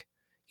aesthetic.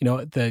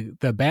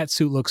 The bat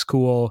suit looks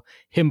cool.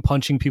 Him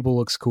punching people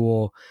looks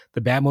cool.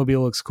 The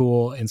Batmobile looks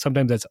cool. And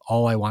sometimes that's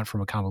all I want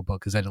from a comic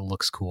book is that it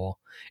looks cool.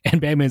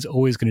 And Batman's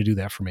always going to do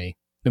that for me,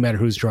 no matter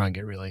who's drawing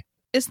it, really.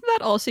 Isn't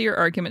that also your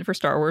argument for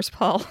Star Wars,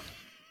 Paul?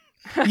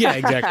 Yeah,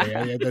 exactly.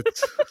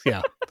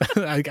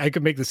 I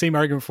could make the same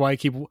argument for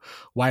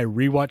why I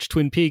rewatch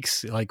Twin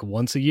Peaks like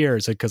once a year.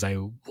 It's like because I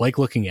like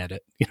looking at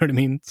it. You know what I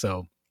mean?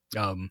 So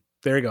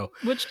there you go.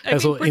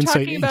 That's a little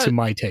insight into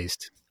my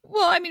taste.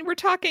 Well, I mean, we're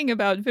talking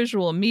about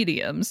visual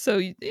mediums, so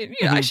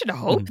I should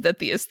hope that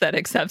the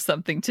aesthetics have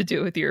something to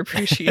do with your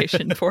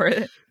appreciation for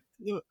it.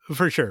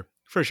 For sure.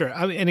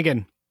 I mean, and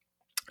again,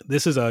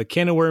 this is a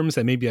can of worms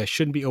that maybe I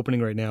shouldn't be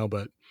opening right now,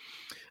 but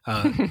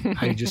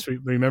I just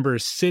remember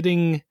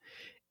sitting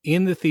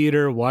in the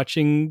theater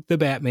watching the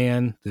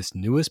Batman, this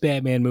newest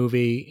Batman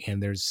movie,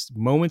 and there's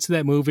moments in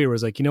that movie where I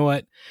was like, you know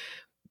what?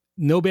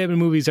 No Batman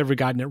movie's ever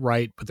gotten it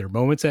right, but there are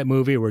moments in that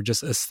movie where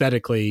just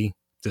aesthetically,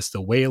 just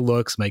the way it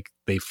looks, like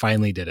they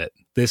finally did it.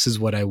 This is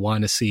what I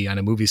want to see on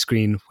a movie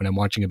screen when I'm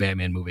watching a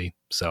Batman movie.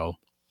 So,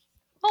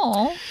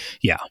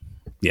 yeah.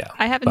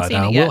 I haven't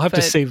seen it yet. We'll have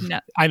to save. No.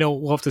 I know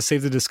we'll have to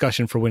save the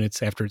discussion for when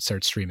it's after it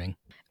starts streaming.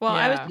 Well,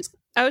 yeah.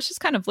 I was just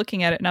kind of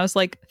looking at it, and I was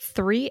like,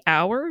 3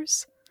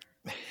 hours.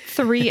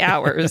 3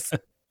 hours.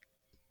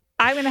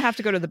 I'm gonna have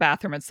to go to the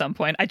bathroom at some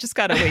point. I just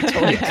gotta wait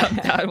till it comes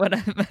out when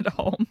I'm at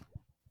home.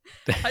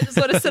 I just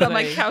want to sit on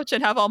my couch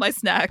and have all my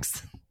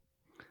snacks.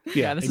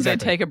 Yeah, this is a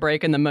take a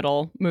break in the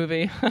middle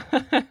movie.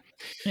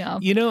 Yeah,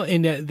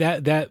 and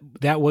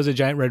that was a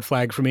giant red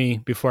flag for me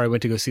before I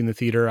went to go see in the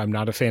theater. I'm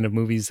not a fan of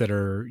movies that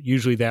are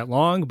usually that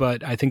long,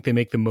 but I think they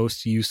make the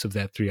most use of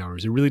that 3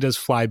 hours. It really does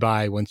fly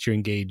by once you're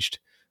engaged.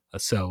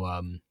 So,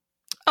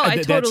 I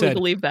totally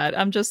believe that.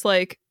 I'm just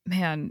like,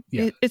 man,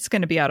 it's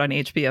going to be out on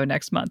HBO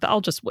next month.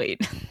 I'll just wait.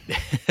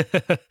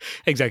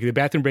 Exactly. The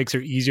bathroom breaks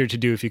are easier to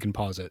do if you can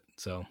pause it.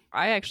 So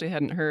I actually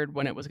hadn't heard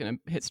when it was going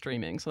to hit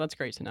streaming, so that's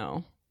great to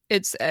know.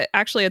 It's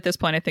actually at this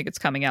point, I think it's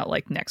coming out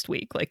like next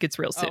week. Like it's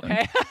real soon.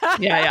 Okay.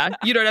 Yeah.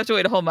 You don't have to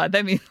wait a whole month.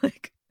 I mean,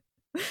 like,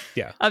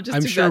 yeah, I'm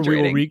sure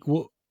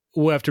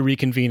we'll have to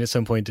reconvene at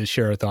some point to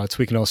share our thoughts.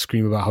 We can all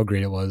scream about how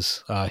great it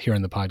was here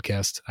on the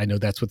podcast. I know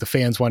that's what the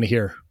fans want to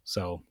hear.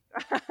 So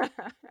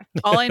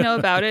all I know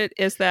about it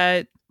is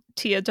that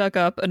Tia dug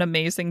up an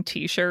amazing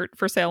T-shirt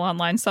for sale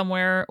online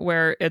somewhere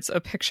where it's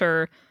a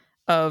picture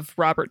of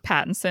Robert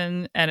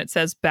Pattinson and it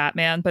says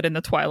Batman, but in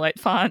the Twilight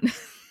font.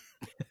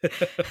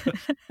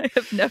 I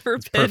have never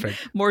been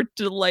more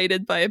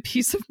delighted by a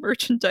piece of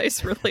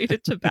merchandise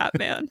related to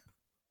Batman.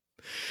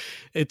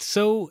 It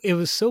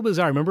was so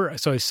bizarre. Remember,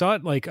 so I saw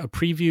it like a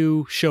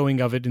preview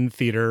showing of it in the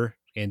theater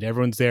and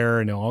everyone's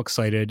there and all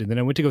excited. And then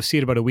I went to go see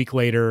it about a week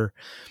later.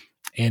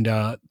 And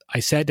I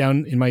sat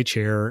down in my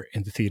chair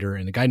in the theater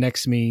and the guy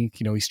next to me,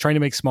 he's trying to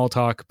make small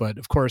talk, but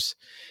of course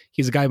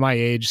he's a guy my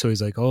age. So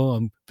he's like, oh,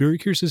 I'm very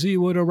curious to see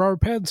what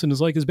Robert Pattinson is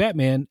like as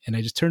Batman. And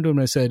I just turned to him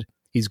and I said,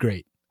 he's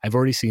great. I've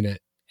already seen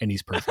it and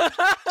he's perfect.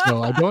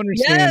 So I don't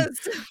understand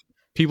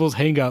people's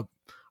hang up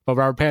about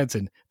Robert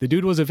Pattinson. The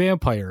dude was a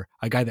vampire,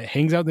 a guy that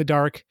hangs out in the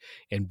dark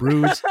and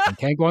broods and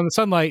can't go in the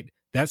sunlight.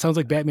 That sounds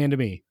like Batman to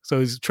me. So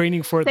he's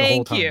training for it the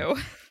whole time. Thank you.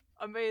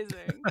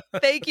 Amazing.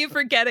 Thank you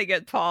for getting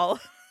it,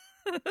 Paul.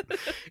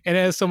 And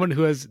as someone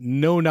who has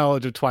no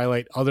knowledge of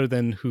Twilight other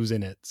than who's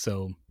in it.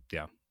 So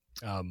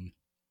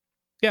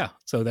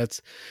so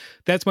that's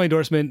my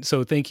endorsement.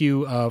 So thank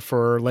you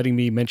for letting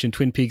me mention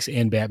Twin Peaks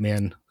and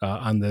Batman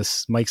on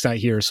this. Mike's not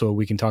here, so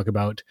we can talk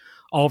about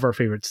all of our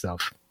favorite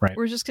stuff. Right.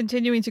 We're just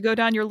continuing to go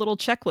down your little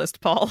checklist,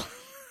 Paul.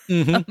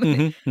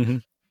 Mm-hmm.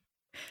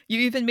 You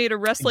even made a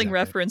wrestling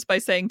reference by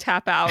saying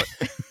tap out.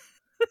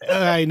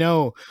 I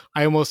know.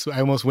 I almost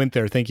went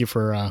there. Thank you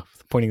for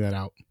pointing that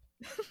out.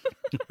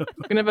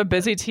 We're gonna have a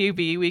busy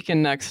TV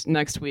weekend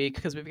next week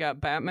because we've got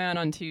Batman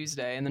on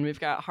Tuesday and then we've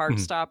got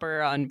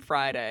Heartstopper on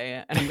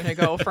Friday, and I'm gonna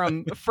go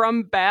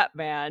from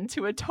Batman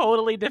to a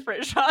totally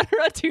different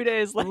genre 2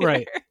 days later.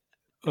 Right.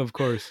 Of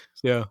course.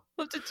 Yeah.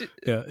 We'll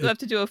have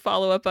to do a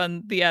follow up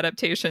on the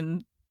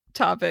adaptation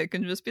topic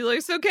and just be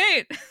like, so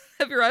Kate,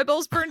 have your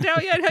eyeballs burnt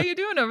out yet? How you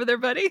doing over there,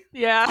 buddy?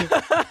 Yeah.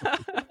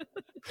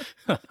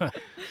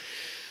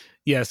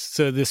 Yes,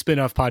 so the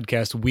spin-off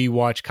podcast, We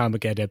Watch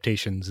Comic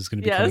Adaptations, is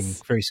going to be coming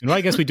very soon. Well,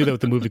 I guess we do that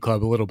with the movie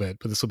club a little bit,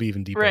 but this will be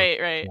even deeper.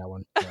 Right. That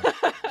one.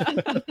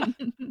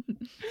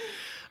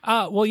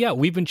 Yeah. Well, yeah,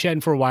 we've been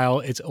chatting for a while.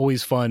 It's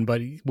always fun, but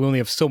we only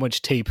have so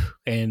much tape,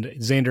 and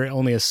Xander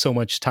only has so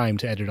much time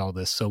to edit all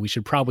this, so we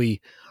should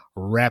probably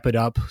wrap it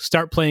up.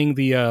 Start playing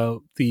the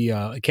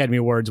Academy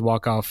Awards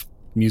walk-off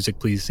music,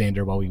 please,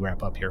 Xander, while we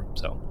wrap up here.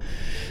 So,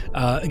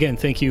 again,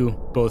 thank you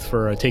both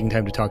for taking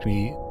time to talk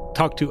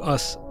to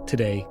us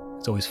today.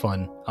 It's always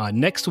fun.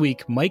 Next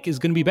week, Mike is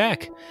going to be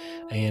back,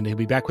 and he'll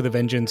be back with a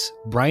vengeance.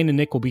 Brian and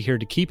Nick will be here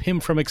to keep him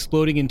from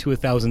exploding into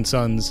 1,000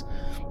 suns,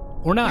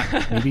 or not.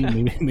 Maybe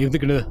they're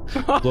going to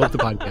blow up the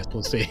podcast.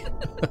 We'll see.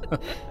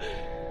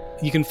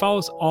 You can follow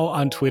us all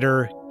on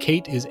Twitter.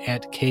 Kate is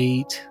at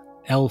Kate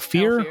L.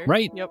 Fear,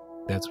 right? Yep.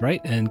 That's right.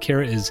 And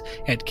Kara is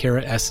at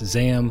Kara S.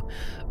 Zam.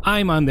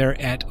 I'm on there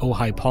at Oh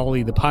Hi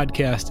Polly. The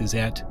podcast is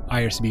at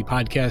IRCB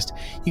Podcast.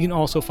 You can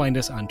also find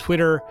us on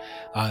Twitter.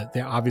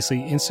 They're obviously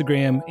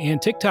Instagram and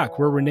TikTok,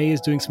 where Renee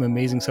is doing some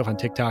amazing stuff on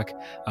TikTok.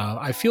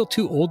 I feel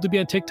too old to be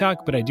on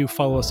TikTok, but I do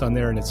follow us on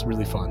there, and it's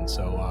really fun.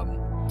 So,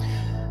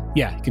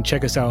 yeah, you can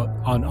check us out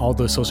on all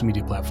those social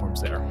media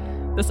platforms there.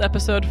 This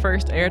episode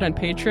first aired on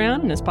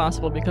Patreon and is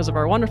possible because of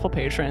our wonderful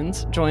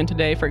patrons. Join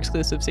today for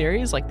exclusive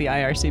series like the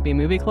IRCB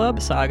Movie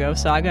Club, Saga,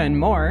 and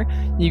more.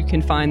 You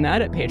can find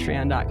that at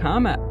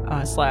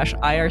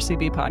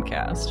patreon.com/IRCB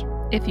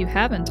podcast. If you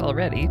haven't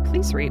already,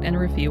 please rate and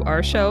review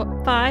our show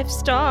 5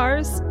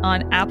 stars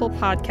on Apple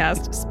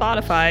Podcast,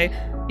 Spotify.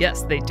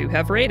 Yes, they do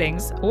have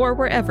ratings, or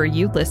wherever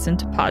you listen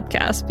to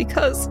podcasts,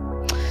 because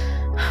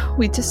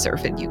we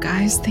deserve it, you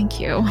guys. Thank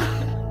you.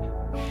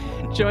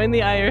 Join the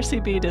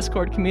IRCB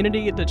Discord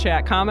community to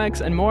chat comics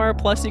and more.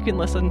 Plus, you can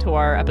listen to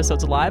our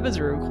episodes live as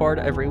we record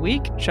every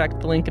week. Check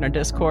the link in our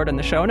Discord in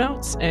the show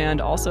notes. And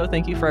also,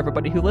 thank you for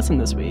everybody who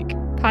listened this week.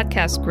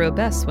 Podcasts grow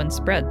best when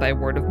spread by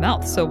word of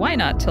mouth. So why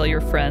not tell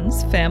your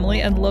friends, family,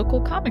 and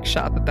local comic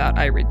shop about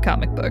I Read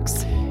Comic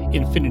Books?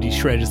 Infinity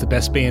Shred is the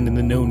best band in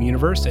the known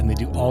universe, and they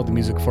do all the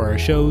music for our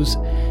shows.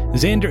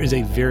 Xander is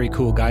a very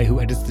cool guy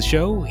who edits the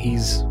show.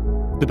 He's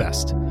the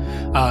best.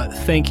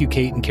 Thank you,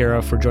 Kate and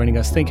Kara, for joining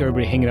us. Thank you,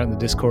 everybody hanging out in the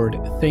Discord.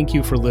 Thank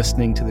you for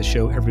listening to the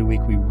show every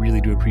week. We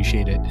really do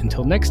appreciate it.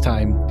 Until next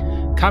time,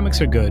 comics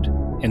are good,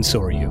 and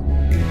so are you.